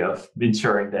way of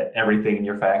ensuring that everything in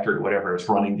your factory, whatever, is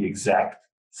running the exact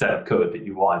set of code that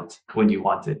you want when you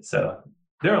want it. So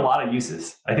there are a lot of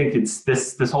uses. I think it's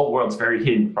this whole world's very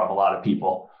hidden from a lot of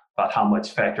people about how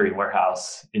much factory,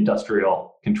 warehouse,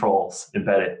 industrial controls,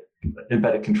 embedded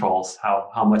controls,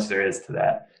 how much there is to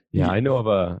that. Yeah, I know of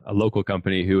a local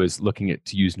company who is looking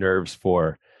to use Nerves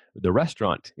for the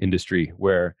restaurant industry,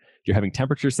 where you're having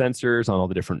temperature sensors on all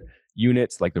the different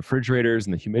units, like the refrigerators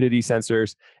and the humidity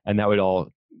sensors, and that would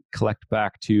all collect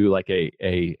back to like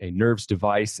a Nerves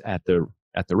device at the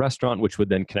restaurant, which would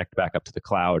then connect back up to the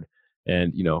cloud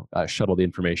and shuttle the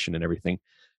information and everything.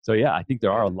 So yeah, I think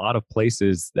there are a lot of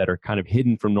places that are kind of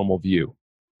hidden from normal view.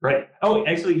 Right. Oh,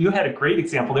 actually, you had a great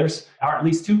example. There are at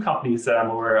least 2 companies that I'm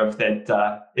aware of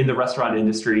that in the restaurant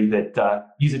industry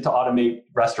that use it to automate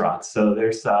restaurants. So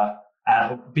there's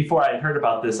before I had heard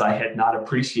about this, I had not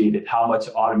appreciated how much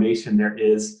automation there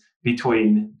is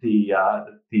between the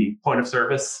point of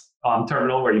service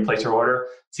terminal where you place your order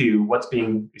to what's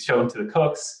being shown to the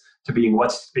cooks, to being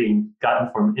what's being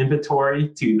gotten from inventory,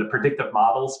 to the predictive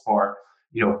models for,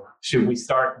 should we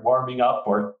start warming up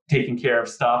or taking care of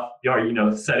stuff,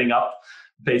 or, setting up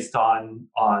based on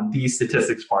these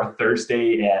statistics for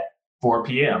Thursday at 4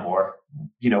 p.m. or,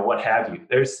 what have you.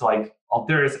 There's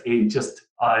just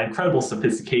incredible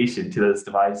sophistication to those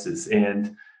devices.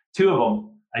 And 2 of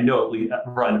them, I know at least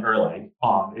run Erlang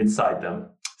inside them.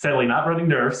 Sadly, not running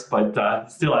Nerves, but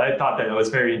still, I thought that it was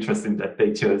very interesting that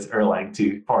they chose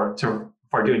Erlang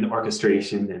for doing the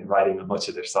orchestration and writing a bunch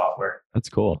of their software. That's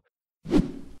cool.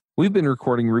 We've been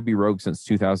recording Ruby Rogue since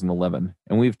 2011,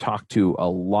 and we've talked to a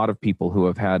lot of people who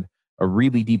have had a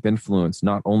really deep influence,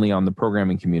 not only on the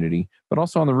programming community, but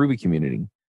also on the Ruby community.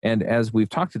 And as we've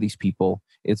talked to these people,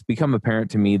 it's become apparent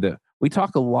to me that we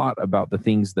talk a lot about the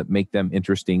things that make them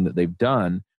interesting that they've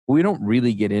done, but we don't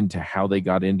really get into how they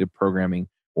got into programming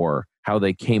or how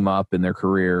they came up in their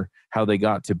career, how they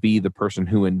got to be the person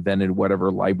who invented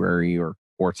whatever library or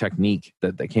technique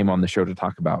that they came on the show to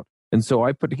talk about. And so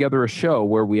I put together a show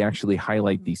where we actually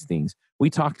highlight these things. We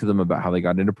talk to them about how they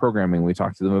got into programming. We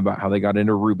talk to them about how they got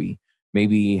into Ruby,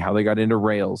 maybe how they got into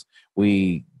Rails.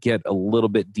 We get a little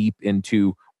bit deep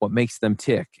into what makes them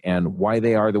tick and why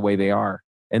they are the way they are.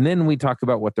 And then we talk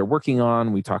about what they're working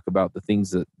on. We talk about the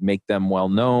things that make them well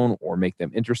known or make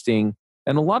them interesting.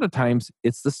 And a lot of times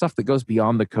it's the stuff that goes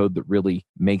beyond the code that really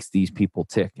makes these people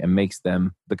tick and makes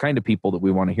them the kind of people that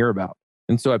we want to hear about.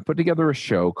 And so I put together a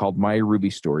show called My Ruby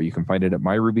Story. You can find it at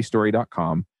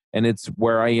myrubystory.com. And it's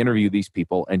where I interview these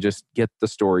people and just get the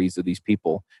stories of these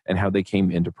people and how they came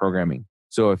into programming.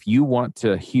 So if you want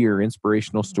to hear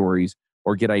inspirational stories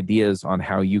or get ideas on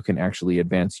how you can actually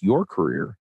advance your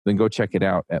career, then go check it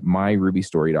out at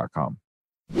myrubystory.com.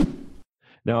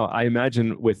 Now, I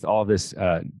imagine with all this,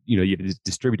 you have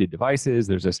distributed devices,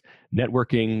 there's this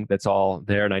networking that's all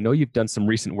there. And I know you've done some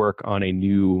recent work on a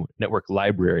new network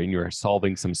library and you're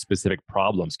solving some specific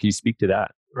problems. Can you speak to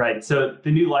that? Right. So the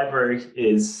new library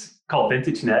is called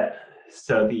VintageNet.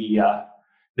 So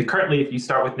the currently, if you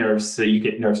start with Nerves, so you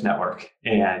get Nerves Network.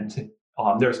 And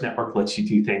Nerves Network lets you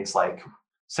do things like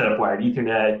set up wired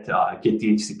Ethernet, get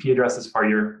DHCP addresses for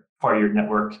your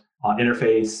network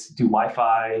interface, do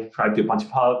Wi-Fi, try to do a bunch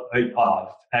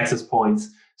of access points,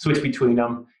 switch between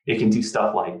them. It can do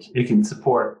stuff like it can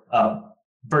support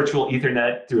virtual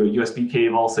Ethernet through a USB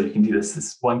cable. So you can do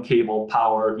this one cable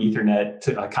power Ethernet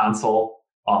to a console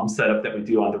setup that we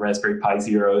do on the Raspberry Pi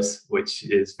Zeros, which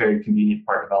is very convenient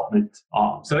for our development.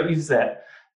 So it uses that.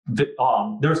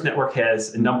 Nerves Network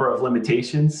has a number of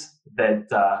limitations that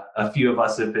a few of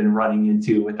us have been running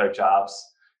into with our jobs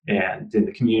and in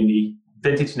the community.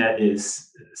 VintageNet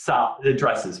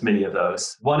addresses many of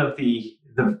those. One of the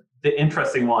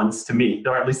interesting ones to me,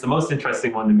 or at least the most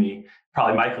interesting one to me,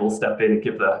 probably Michael will step in and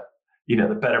give the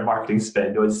better marketing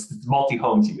spend, was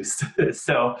multi-home use.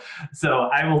 so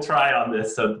I will try on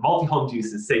this. So multi-home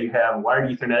use is, say you have wired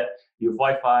Ethernet, you have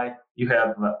Wi-Fi, you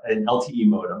have an LTE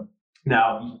modem.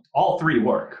 Now, all three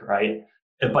work, right?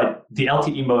 But the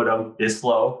LTE modem is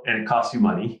slow and it costs you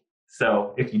money.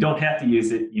 So if you don't have to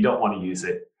use it, you don't want to use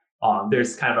it.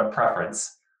 There's kind of a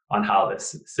preference on how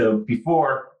this. So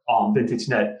before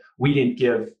VintageNet, we didn't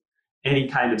give any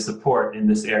kind of support in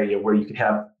this area where you could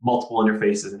have multiple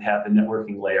interfaces and have the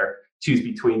networking layer choose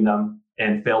between them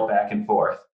and fail back and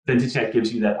forth. VintageNet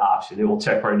gives you that option. It will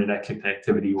check for internet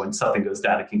connectivity. When something goes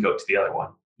down, it can go to the other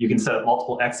one. You can set up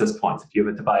multiple access points. If you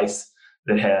have a device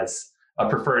that has a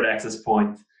preferred access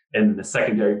point and the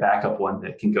secondary backup one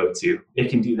that can go to, it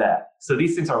can do that. So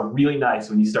these things are really nice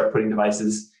when you start putting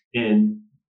devices in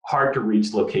hard to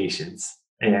reach locations,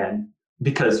 and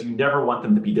because you never want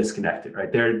them to be disconnected,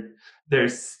 right? With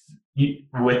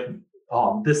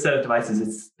this set of devices,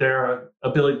 it's their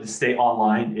ability to stay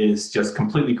online is just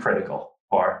completely critical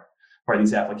for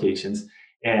these applications,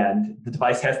 and the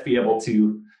device has to be able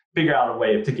to figure out a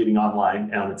way to getting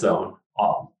online on its own.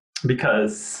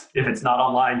 Because if it's not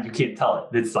online, you can't tell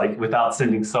it. It's like without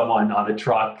sending someone on a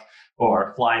truck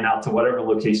or flying out to whatever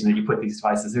location that you put these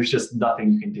devices, there's just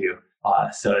nothing you can do.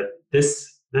 So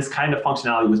this kind of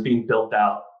functionality was being built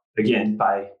out, again,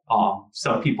 by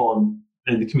some people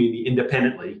in the community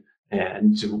independently.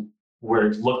 And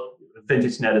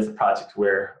VintageNet is a project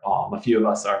where a few of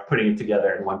us are putting it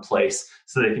together in one place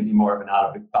so they can be more of an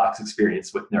out-of-the-box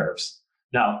experience with nerves.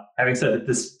 Now, having said that,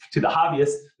 this to the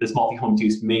hobbyist, this multi-home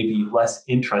use may be less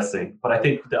interesting, but I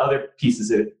think the other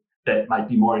pieces that might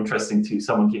be more interesting to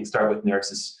someone getting started with nerves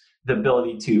is the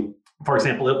ability to, for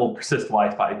example, it will persist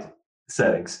Wi-Fi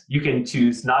settings. You can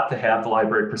choose not to have the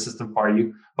library persistent for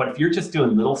you, but if you're just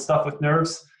doing little stuff with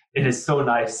nerves, it is so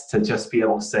nice to just be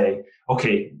able to say,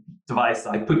 okay, device,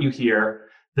 I put you here.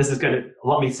 This is going to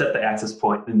let me set the access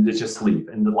point and just leave.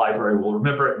 And the library will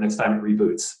remember it next time it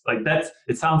reboots. Like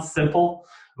it sounds simple,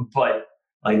 but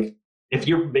like if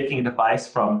you're making a device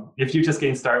if you're just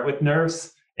getting started with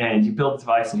nerves and you build a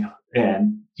device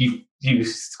and you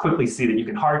quickly see that you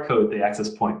can hard code the access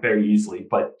point very easily,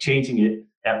 but changing it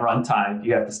at runtime,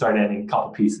 you have to start adding a couple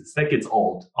pieces. That gets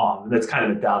old. That's kind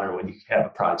of a downer when you have a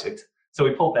project. So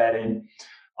we pulled that in.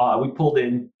 We pulled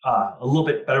in a little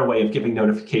bit better way of giving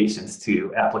notifications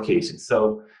to applications.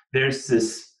 So there's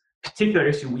this particular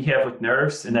issue we have with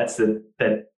nerves, and that's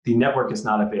that the network is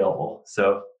not available.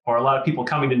 So for a lot of people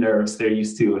coming to nerves, they're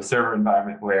used to a server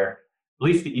environment where at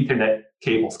least the Ethernet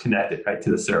cable's connected right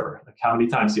to the server. Like how many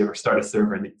times do you ever start a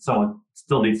server and someone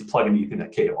still needs to plug in the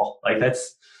Ethernet cable? Like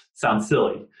sounds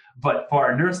silly. But for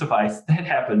our nerves device, that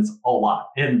happens a lot.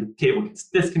 And the cable gets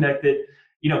disconnected.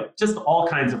 Just all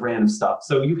kinds of random stuff.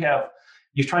 So you're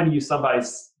trying to use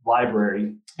somebody's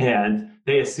library and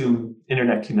they assume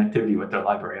internet connectivity with their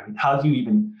library. I mean, how does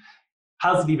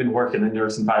it even work in the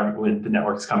nerves environment when the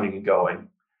network's coming and going?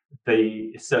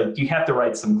 So you have to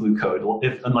write some glue code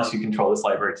unless you control this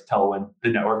library to tell when the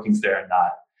networking's there and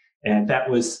not. And that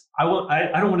was, I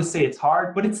don't want to say it's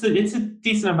hard, but it's a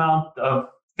decent amount of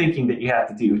thinking that you have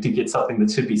to do to get something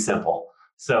that should be simple.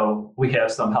 So we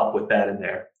have some help with that in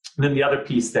there. And then the other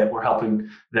piece that we're hoping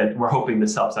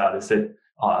this helps out is that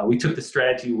we took the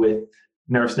strategy with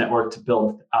Nerves Network to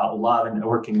build out a lot of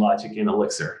networking logic in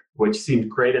Elixir, which seemed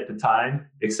great at the time,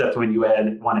 except when you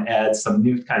want to add some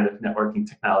new kind of networking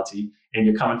technology and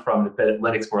you're coming from an embedded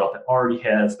Linux world that already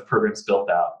has the programs built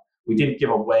out. We didn't give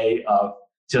a way of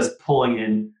just pulling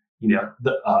in,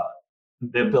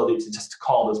 the ability to just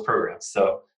call those programs.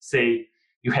 So say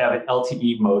you have an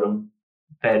LTE modem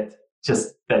that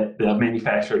the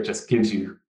manufacturer just gives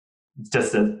you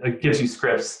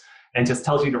scripts and just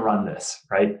tells you to run this,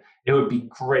 right? It would be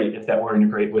great if that were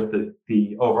integrated with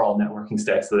the overall networking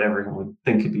stack so that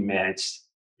everything could be managed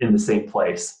in the same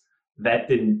place. That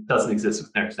doesn't exist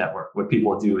with Nerves Network. What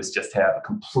people do is just have a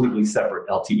completely separate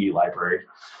LTE library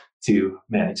to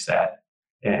manage that.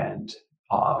 And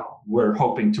we're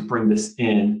hoping to bring this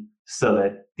in so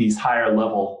that these higher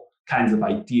level kinds of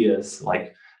ideas,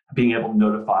 like being able to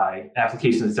notify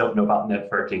applications that don't know about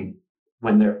networking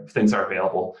when their things are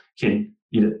available,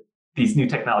 these new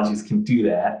technologies can do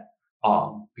that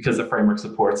because the framework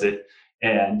supports it.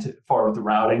 And for the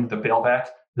routing, the failback,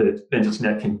 the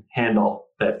VintageNet can handle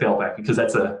that failback because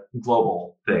that's a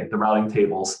global thing. The routing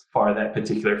tables for that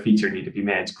particular feature need to be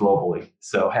managed globally.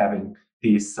 So having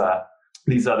these other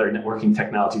networking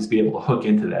technologies be able to hook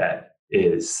into that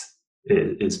is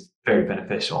very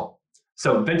beneficial.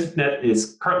 So VintageNet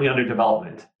is currently under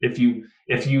development. If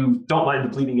you don't mind the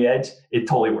bleeding edge, it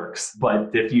totally works. But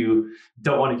if you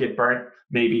don't want to get burnt,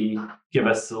 maybe give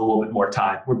us a little bit more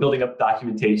time. We're building up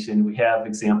documentation. We have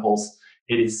examples.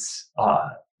 It is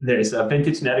There's a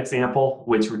vintage net example,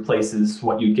 which replaces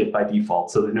what you get by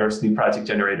default. So the Nerf's new project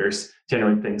generators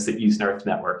generate things that use Nerf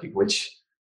networking, which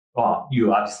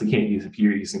you obviously can't use if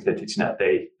you're using vintage net.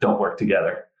 They don't work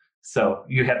together. So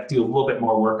you have to do a little bit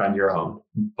more work on your own.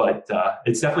 But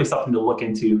it's definitely something to look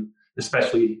into,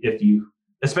 especially if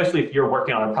you're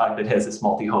working on a product that has this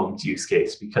multi-home use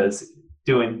case, because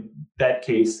doing that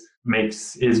case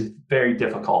is very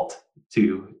difficult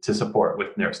to support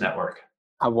with Nerf's network.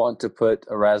 I want to put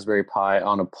a Raspberry Pi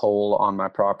on a pole on my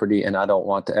property, and I don't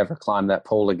want to ever climb that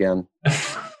pole again.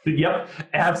 Yep,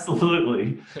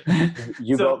 absolutely.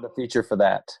 You built the feature for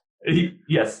that.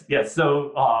 Yes.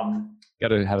 So, got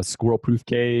to have a squirrel-proof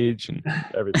cage and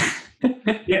everything.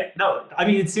 Yeah, no, I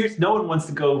mean, it's serious. No one wants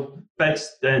to go fetch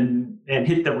and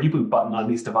hit the reboot button on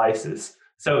these devices.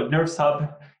 So Nerf's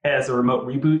Hub has a remote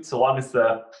reboot. So long as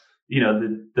the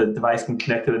device can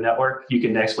connect to the network, you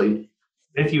can actually,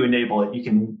 if you enable it, you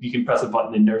can press a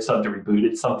button in Nerf's Hub to reboot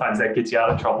it. Sometimes that gets you out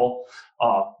of trouble.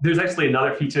 There's actually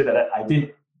another feature that I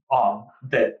did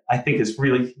that I think is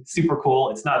really super cool.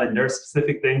 It's not a Nerf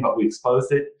specific thing, but we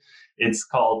exposed it. It's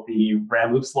called the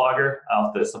RAM oops logger. I'll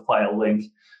have to supply a link.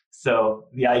 So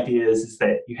the idea is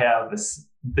that you have this,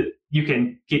 you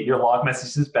can get your log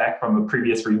messages back from a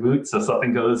previous reboot. So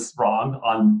something goes wrong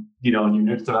on your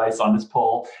Nerf device on this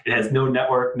pole. It has no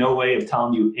network, no way of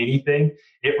telling you anything.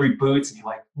 It reboots and you're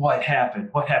like, what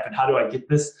happened? How do I get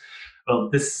this? Well,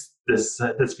 this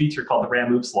feature called the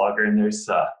RAM oops logger, and there's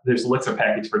a Elixir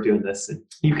package for doing this, and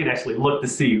you can actually look to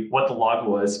see what the log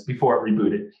was before it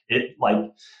rebooted. It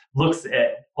looks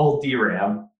at old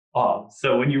DRAM.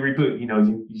 So when you reboot,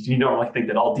 you normally think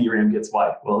that all DRAM gets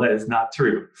wiped. Well, that is not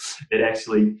true. It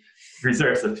actually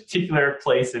reserves a particular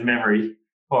place in memory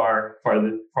for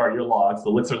your logs. The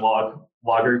Elixir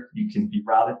logger, you can be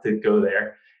routed to go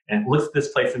there and looks at this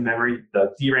place in memory.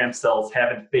 The DRAM cells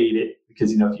haven't faded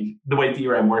because the way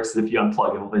DRAM works is if you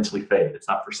unplug it, will eventually fade. It's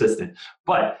not persistent.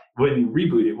 But when you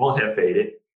reboot, it won't have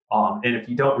faded. And if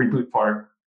you don't reboot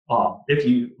if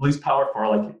you lose power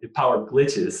if power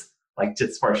glitches,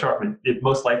 just for a short minute,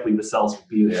 most likely the cells will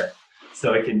be there.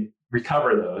 So it can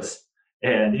recover those.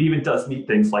 And it even does neat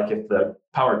things like if the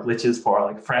power glitches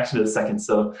for a fraction of a second,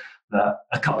 so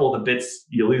a couple of the bits,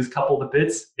 you lose a couple of the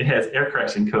bits, it has error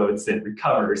correction codes that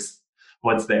recovers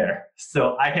what's there.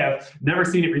 So I have never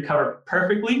seen it recover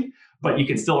perfectly, but you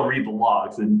can still read the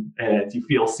logs, and you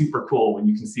feel super cool when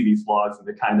you can see these logs, and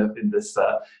they're kind of in this,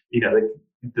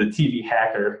 the TV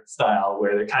hacker style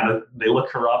where they look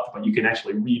corrupt, but you can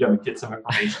actually read them and get some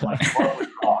information what was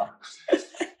wrong.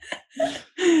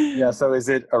 Yeah, so is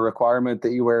it a requirement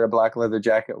that you wear a black leather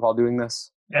jacket while doing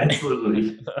this?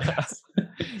 Absolutely.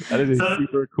 That is a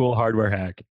super cool hardware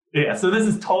hack. Yeah, so this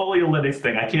is totally a Linux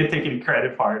thing. I can't take any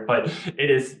credit for it, but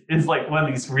it's one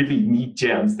of these really neat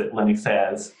gems that Linux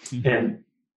has and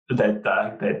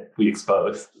that we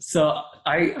expose. So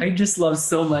I just love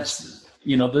so much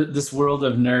this world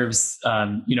of nerves,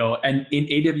 and in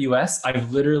AWS,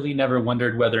 I've literally never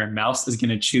wondered whether a mouse is going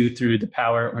to chew through the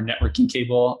power or networking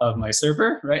cable of my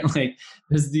server, right?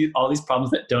 There's all these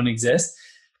problems that don't exist.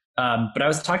 But I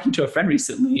was talking to a friend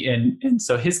recently, and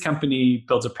so his company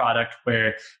builds a product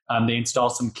where they install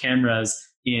some cameras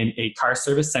in a car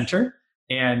service center,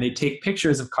 and they take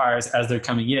pictures of cars as they're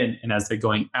coming in and as they're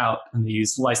going out, and they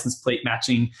use license plate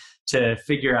matching to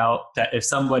figure out that if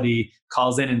somebody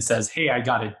calls in and says, hey, I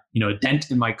got a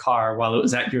dent in my car while it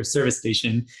was at your service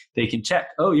station, they can check,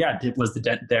 oh yeah, was the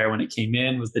dent there when it came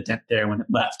in? Was the dent there when it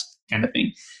left? Kind of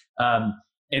thing.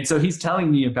 And so he's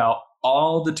telling me about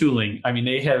all the tooling. I mean,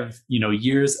 they have,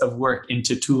 years of work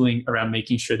into tooling around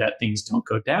making sure that things don't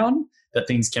go down, that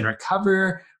things can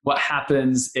recover. What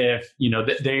happens if,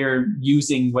 they're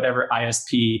using whatever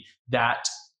ISP that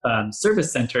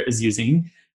service center is using,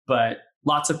 but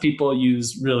lots of people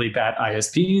use really bad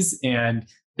ISPs, and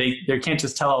they can't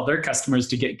just tell all their customers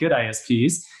to get good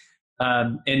ISPs.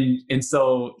 And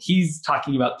so he's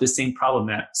talking about the same problem,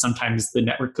 that sometimes the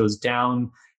network goes down,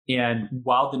 and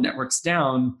while the network's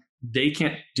down, they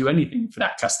can't do anything for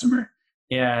that customer.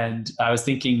 And I was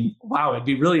thinking, wow, it'd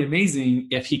be really amazing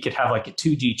if he could have a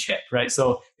 2G chip, right?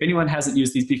 So if anyone hasn't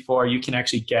used these before, you can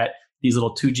actually get these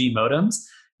little 2G modems.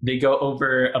 They go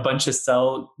over a bunch of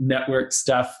cell network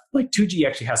stuff. 2G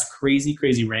actually has crazy,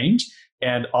 crazy range,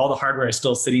 and all the hardware is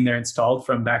still sitting there installed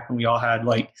from back when we all had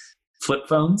flip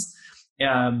phones.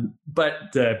 But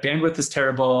the bandwidth is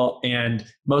terrible, and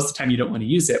most of the time you don't want to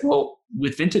use it. Well,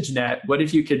 with VintageNet, what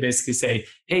if you could basically say,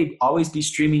 hey, always be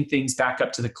streaming things back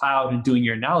up to the cloud and doing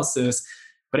your analysis,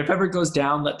 but if ever it goes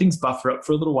down, let things buffer up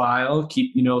for a little while,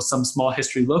 keep some small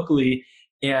history locally,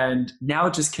 and now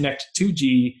just connect to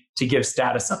 2G to give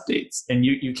status updates. And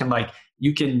you can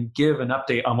you can give an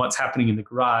update on what's happening in the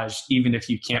garage, even if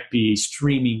you can't be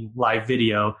streaming live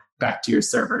video back to your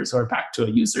servers or back to a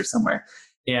user somewhere.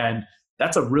 And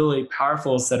that's a really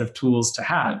powerful set of tools to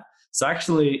have. So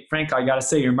actually, Frank, I got to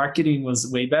say, your marketing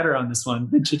was way better on this one.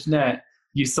 VintageNet,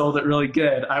 you sold it really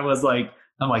good. I'm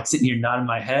like sitting here nodding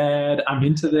my head. I'm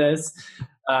into this.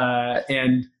 But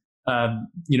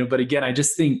again, I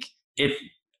just think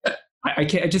I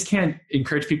just can't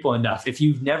encourage people enough. If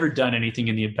you've never done anything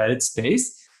in the embedded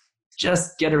space,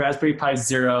 just get a Raspberry Pi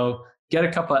Zero, get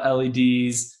a couple of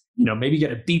LEDs, maybe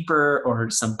get a beeper or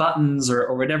some buttons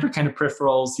or whatever kind of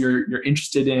peripherals you're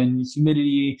interested in,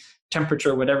 humidity,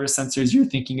 temperature, whatever sensors you're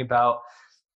thinking about,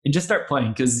 and just start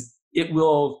playing, because it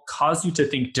will cause you to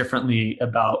think differently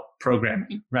about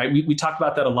programming, right? We talk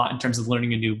about that a lot in terms of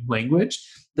learning a new language.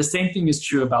 The same thing is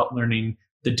true about learning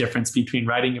the difference between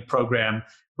writing a program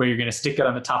where you're going to stick it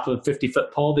on the top of a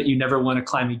 50-foot pole that you never want to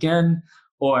climb again,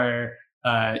 or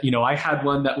I had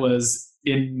one that was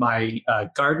in my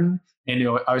garden, and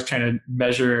I was trying to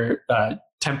measure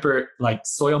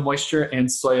soil moisture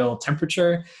and soil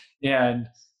temperature, and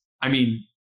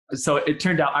so it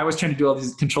turned out I was trying to do all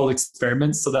these controlled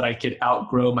experiments so that I could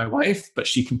outgrow my wife, but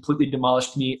she completely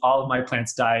demolished me. All of my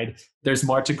plants died. There's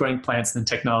more to growing plants than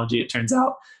technology, it turns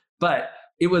out. But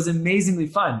it was amazingly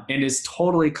fun and is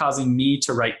totally causing me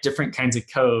to write different kinds of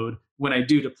code when I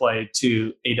do deploy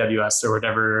to AWS or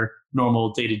whatever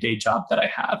normal day-to-day job that I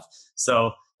have.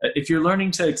 So if you're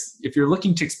looking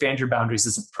to expand your boundaries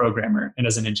as a programmer and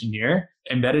as an engineer,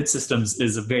 embedded systems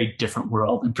is a very different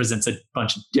world and presents a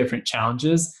bunch of different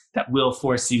challenges that will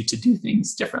force you to do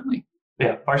things differently.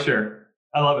 Yeah, for sure.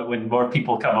 I love it when more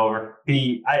people come over.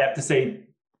 I have to say,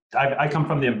 I come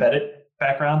from the embedded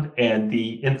background, and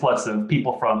the influx of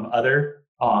people from other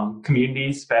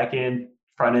communities, back end,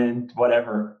 front end,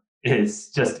 whatever,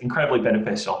 is just incredibly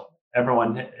beneficial.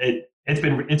 Everyone,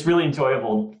 it's really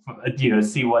enjoyable, to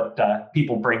see what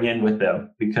people bring in with them,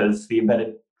 because the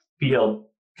embedded field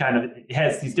kind of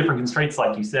has these different constraints,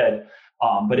 like you said,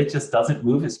 but it just doesn't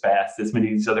move as fast as many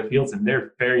of these other fields, and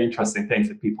they're very interesting things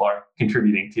that people are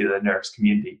contributing to the nerves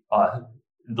community. The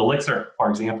Elixir,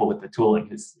 for example, with the tooling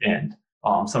and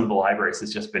some of the libraries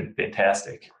has just been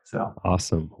fantastic. So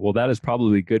awesome. Well, that is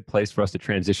probably a good place for us to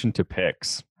transition to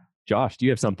picks. Josh, do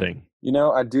you have something?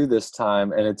 I do this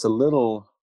time, and it's a little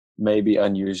maybe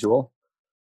unusual,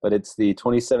 but it's the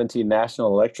 2017 National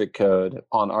Electrical Code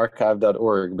on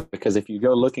archive.org, because if you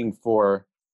go looking for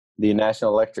the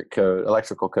National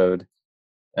Electrical Code,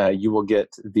 you will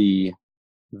get the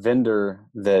vendor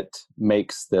that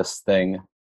makes this thing,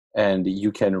 and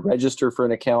you can register for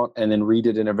an account and then read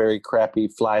it in a very crappy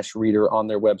Flash reader on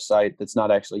their website that's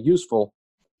not actually useful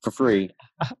for free.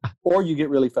 Or you get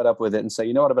really fed up with it and say,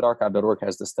 you know what, I bet archive.org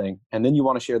has this thing. And then you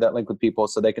want to share that link with people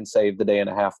so they can save the day and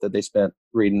a half that they spent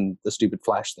reading the stupid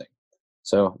Flash thing.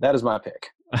 So that is my pick.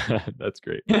 That's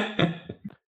great.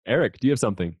 Eric, do you have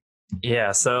something?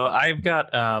 Yeah, so I've got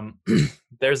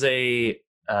there's a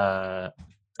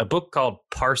book called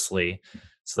Parsely.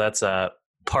 So that's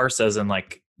parse as in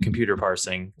like computer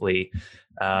parsing,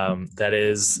 that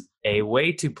is a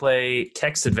way to play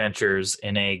text adventures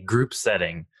in a group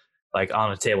setting, like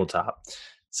on a tabletop.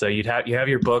 So you have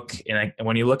your book, and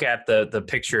when you look at the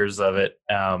pictures of it,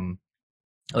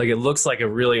 it looks like a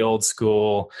really old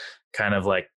school kind of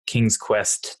like King's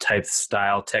Quest type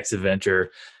style text adventure.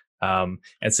 And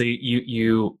so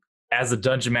you as a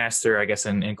dungeon master, I guess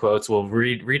in quotes, will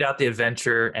read out the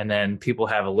adventure, and then people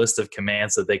have a list of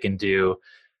commands that they can do.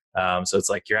 So it's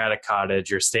like you're at a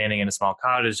cottage, you're standing in a small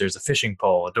cottage, there's a fishing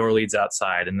pole, a door leads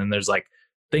outside, and then there's like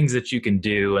things that you can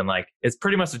do, and like it's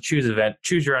pretty much a choose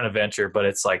your own adventure, but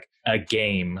it's like a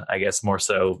game, I guess, more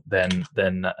so than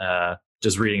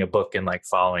just reading a book and like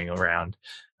following around.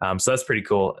 So that's pretty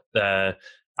cool.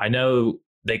 I know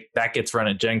that gets run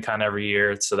at Gen Con every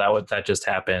year, so that just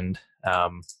happened.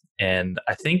 And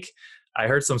I think I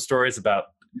heard some stories about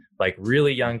like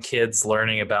really young kids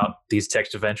learning about these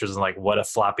text adventures and like what a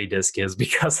floppy disk is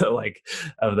because of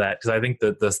that. Because I think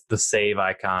that the save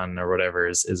icon or whatever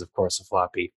is of course a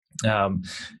floppy.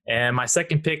 And my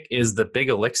second pick is the Big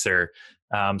Elixir.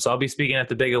 So I'll be speaking at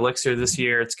the Big Elixir this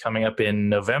year. It's coming up in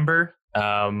November.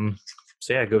 So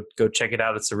yeah, go check it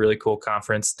out. It's a really cool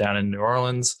conference down in New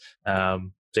Orleans. So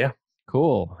yeah.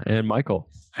 Cool. And Michael?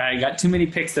 I got too many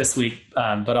picks this week,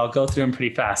 but I'll go through them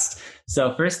pretty fast.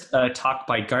 So first, a talk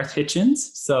by Garth Hitchens.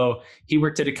 So he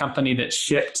worked at a company that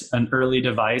shipped an early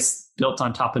device built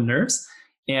on top of nerves.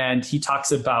 And he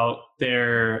talks about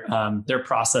their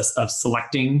process of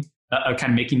selecting, kind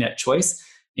of making that choice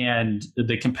and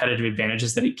the competitive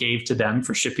advantages that it gave to them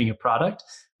for shipping a product.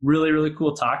 really, really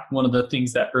cool talk. One of the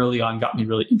things that early on got me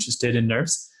really interested in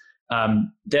nerves.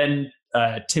 Then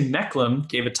Tim Mecklem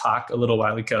gave a talk a little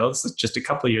while ago, this was just a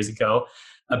couple of years ago,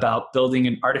 about building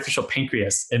an artificial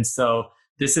pancreas. And so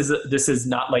this is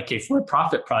not like a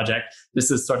for-profit project. This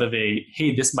is sort of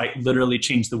hey, this might literally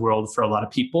change the world for a lot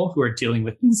of people who are dealing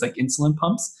with things like insulin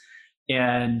pumps.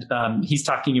 And he's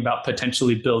talking about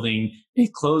potentially building a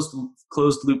closed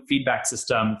loop feedback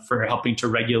system for helping to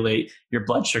regulate your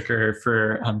blood sugar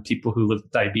for people who live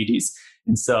with diabetes.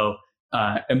 And so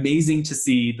amazing to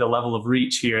see the level of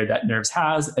reach here that Nerves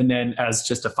has. And then as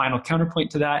just a final counterpoint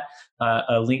to that,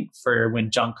 a link for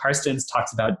when John Carstens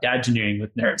talks about dagineering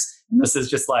with Nerves. And this is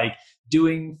just like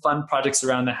doing fun projects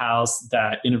around the house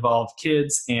that involve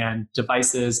kids and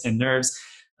devices and nerves,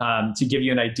 to give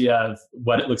you an idea of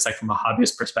what it looks like from a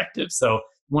hobbyist perspective. So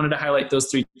wanted to highlight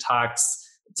those 3 talks.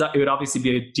 It would obviously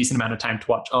be a decent amount of time to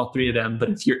watch all 3 of them, but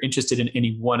if you're interested in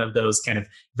any one of those kind of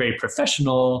very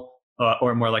professional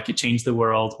or more like a change the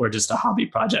world or just a hobby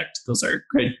project, those are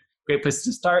great places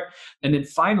to start. And then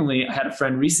finally, I had a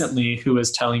friend recently who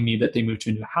was telling me that they moved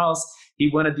to a new house. He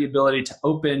wanted the ability to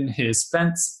open his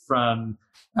fence from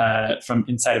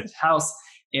inside of his house.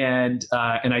 And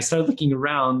I started looking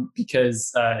around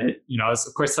because, I was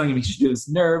of course telling him he should do his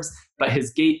Nerves, but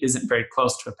his gate isn't very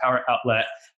close to a power outlet.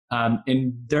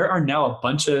 And there are now a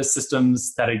bunch of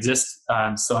systems that exist.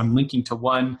 So I'm linking to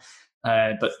one,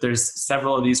 but there's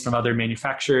several of these from other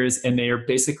manufacturers, and they are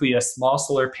basically a small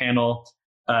solar panel,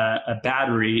 a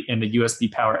battery, and a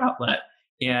USB power outlet.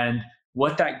 And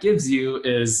what that gives you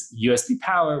is USB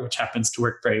power, which happens to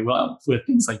work very well with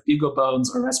things like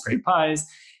BeagleBones or Raspberry Pis.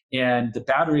 And the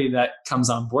battery that comes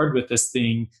on board with this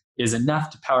thing is enough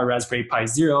to power Raspberry Pi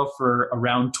Zero for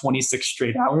around 26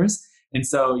 straight hours. And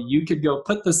so you could go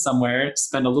put this somewhere,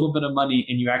 spend a little bit of money,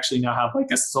 and you actually now have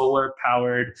like a solar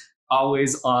powered,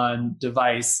 always on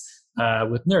device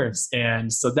with Nerves.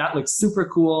 And so that looks super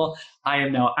cool. I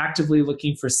am now actively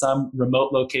looking for some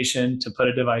remote location to put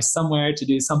a device somewhere to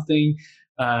do something.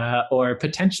 Or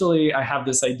potentially I have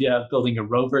this idea of building a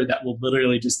rover that will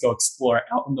literally just go explore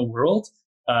out in the world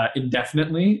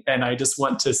indefinitely. And I just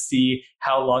want to see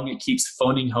how long it keeps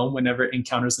phoning home whenever it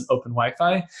encounters an open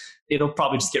Wi-Fi. It'll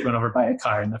probably just get run over by a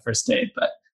car in the first day,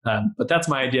 but that's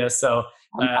my idea. So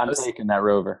I'm taking that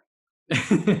rover.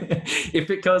 If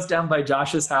it goes down by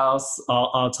Josh's house,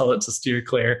 I'll tell it to steer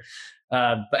clear.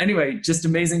 But anyway, just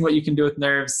amazing what you can do with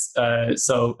Nerves.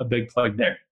 So a big plug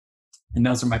there. And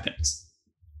those are my picks.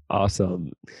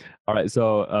 Awesome. All right.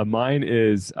 So mine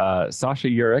is Sasha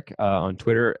Urich on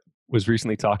Twitter was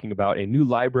recently talking about a new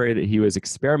library that he was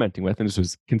experimenting with, and this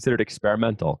was considered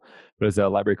experimental, but it was a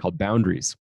library called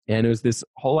Boundaries. And it was this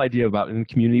whole idea about in the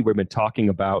community, we've been talking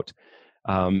about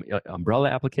umbrella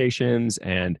applications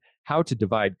and how to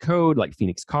divide code like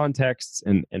Phoenix contexts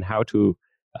and how to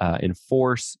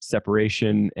enforce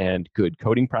separation and good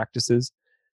coding practices,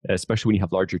 especially when you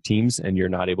have larger teams and you're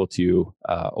not able to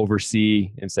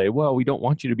oversee and say, well, we don't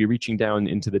want you to be reaching down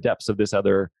into the depths of this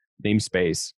other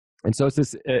namespace. And so it's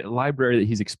this library that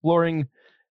he's exploring,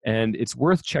 and it's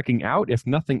worth checking out, if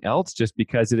nothing else, just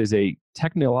because it is a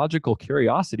technological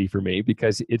curiosity for me,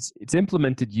 because it's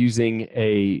implemented using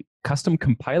a custom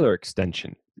compiler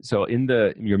extension. So in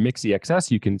your MixEXS,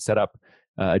 you can set up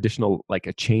additional, like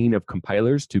a chain of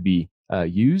compilers to be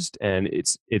used, and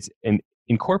it's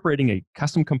incorporating a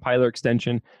custom compiler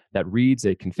extension that reads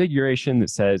a configuration that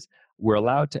says we're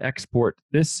allowed to export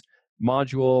this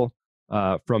module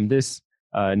from this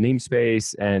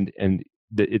namespace, and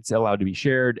it's allowed to be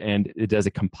shared, and it does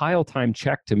a compile time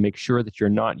check to make sure that you're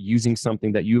not using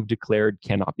something that you've declared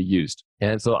cannot be used.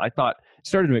 And so I thought, it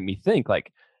started to make me think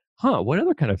like, what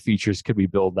other kind of features could we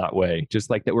build that way? Just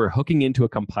like that we're hooking into a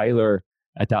compiler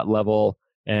at that level.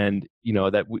 And,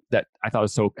 that I thought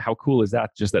was so, how cool is that?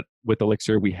 Just that with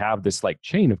Elixir, we have this like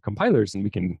chain of compilers and we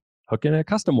can hook in a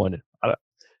custom one. I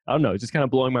don't know, it's just kind of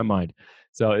blowing my mind.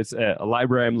 So it's a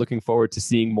library I'm looking forward to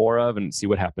seeing more of and see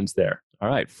what happens there. All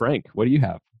right, Frank, what do you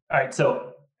have? All right,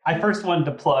 so I first wanted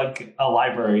to plug a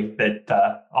library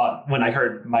that when I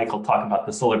heard Michael talk about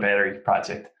the solar battery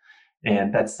project,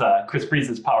 and that's Chris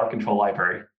Breeze's power control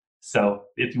library. So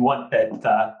if you want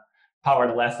that power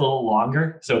to last a little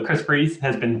longer, so Chris Breeze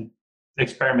has been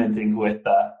experimenting with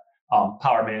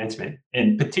power management,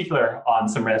 in particular on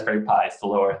some Raspberry Pis to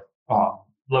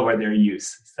lower their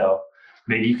use. So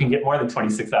maybe you can get more than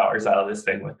 26 hours out of this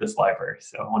thing with this library.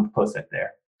 So I want to post it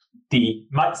there.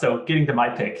 So getting to my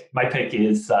pick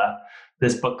is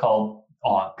this book called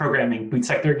Programming Boot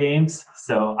Sector Games.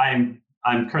 So I'm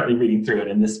currently reading through it,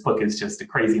 and this book is just a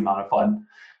crazy amount of fun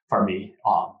for me.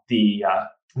 The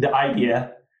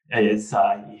idea is,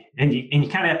 and you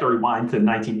kind of have to rewind to the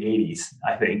 1980s,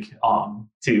 I think,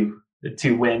 to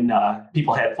when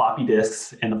people had floppy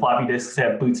disks, and the floppy disks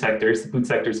have boot sectors. The boot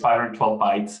sector is 512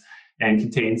 bytes and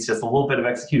contains just a little bit of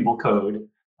executable code.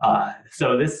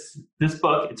 So this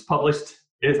book, it's published.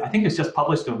 I think it's just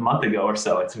published a month ago or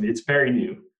so. It's very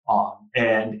new,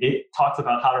 and it talks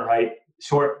about how to write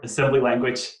short assembly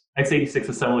language, x86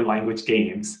 assembly language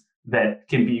games that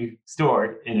can be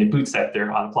stored in a boot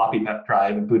sector on a floppy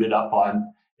drive and booted up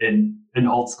on an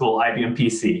old school IBM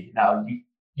PC. Now,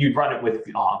 you'd run it with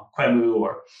QEMU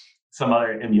or some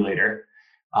other emulator.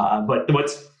 But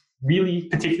what's really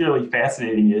particularly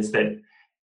fascinating is that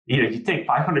you take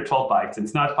 512 bytes, and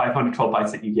it's not 512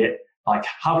 bytes that you get. Like,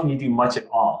 how can you do much at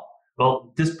all?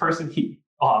 Well, this person, he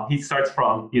starts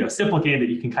from a simple game that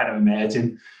you can kind of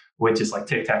imagine, which is like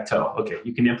tic-tac-toe. Okay,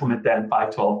 you can implement that in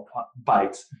 512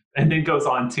 bytes, and then goes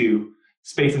on to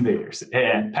Space Invaders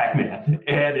and Pac-Man.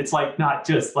 And it's like not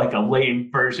just like a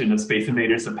lame version of Space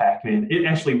Invaders and Pac-Man. It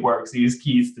actually works. You use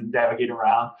keys to navigate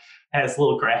around, has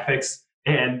little graphics,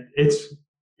 and it's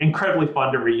incredibly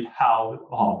fun to read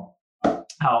how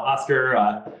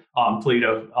Oscar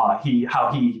Polito, how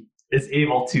he is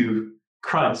able to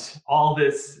crunch all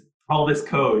this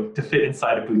code to fit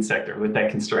inside a boot sector with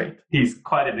that constraint. He's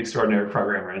quite an extraordinary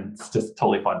programmer, and it's just a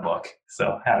totally fun book.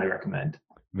 So highly recommend.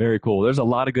 Very cool. There's a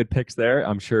lot of good picks there.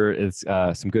 I'm sure it's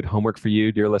some good homework for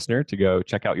you, dear listener, to go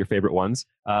check out your favorite ones.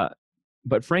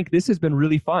 But Frank, this has been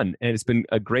really fun, and it's been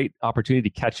a great opportunity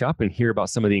to catch up and hear about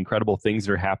some of the incredible things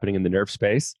that are happening in the nerve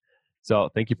space. So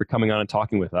thank you for coming on and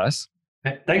talking with us.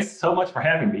 Thanks so much for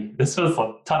having me. This was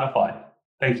a ton of fun.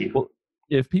 Thank you. Well,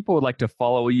 if people would like to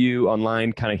follow you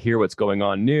online, kind of hear what's going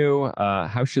on new,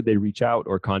 how should they reach out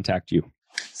or contact you?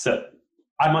 So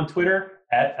I'm on Twitter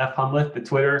at @FHunleth, the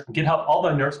Twitter, GitHub, all the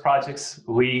NERVS projects.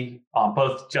 We,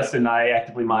 both Justin and I,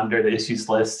 actively monitor the issues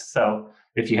list. So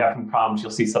if you have some problems,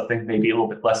 you'll see something, maybe a little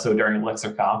bit less so during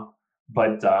ElixirConf.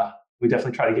 But we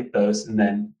definitely try to get those. And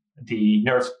then the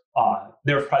NERVS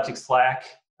project Slack,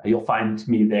 you'll find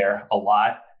me there a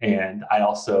lot. And I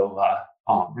also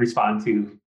respond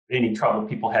to any trouble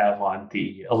people have on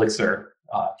the Elixir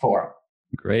forum.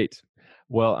 Great.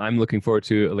 Well, I'm looking forward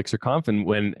to ElixirConf, and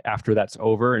when after that's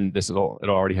over, and it'll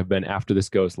already have been after this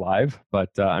goes live, but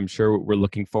I'm sure we're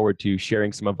looking forward to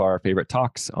sharing some of our favorite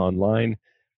talks online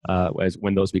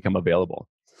when those become available.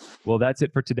 Well, that's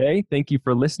it for today. Thank you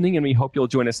for listening, and we hope you'll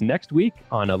join us next week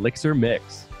on Elixir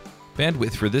Mix.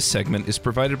 Bandwidth for this segment is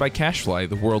provided by CacheFly,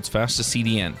 the world's fastest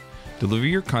CDN. Deliver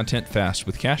your content fast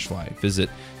with CacheFly. Visit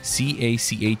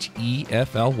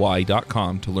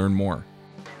CACHEFLY.com to learn more.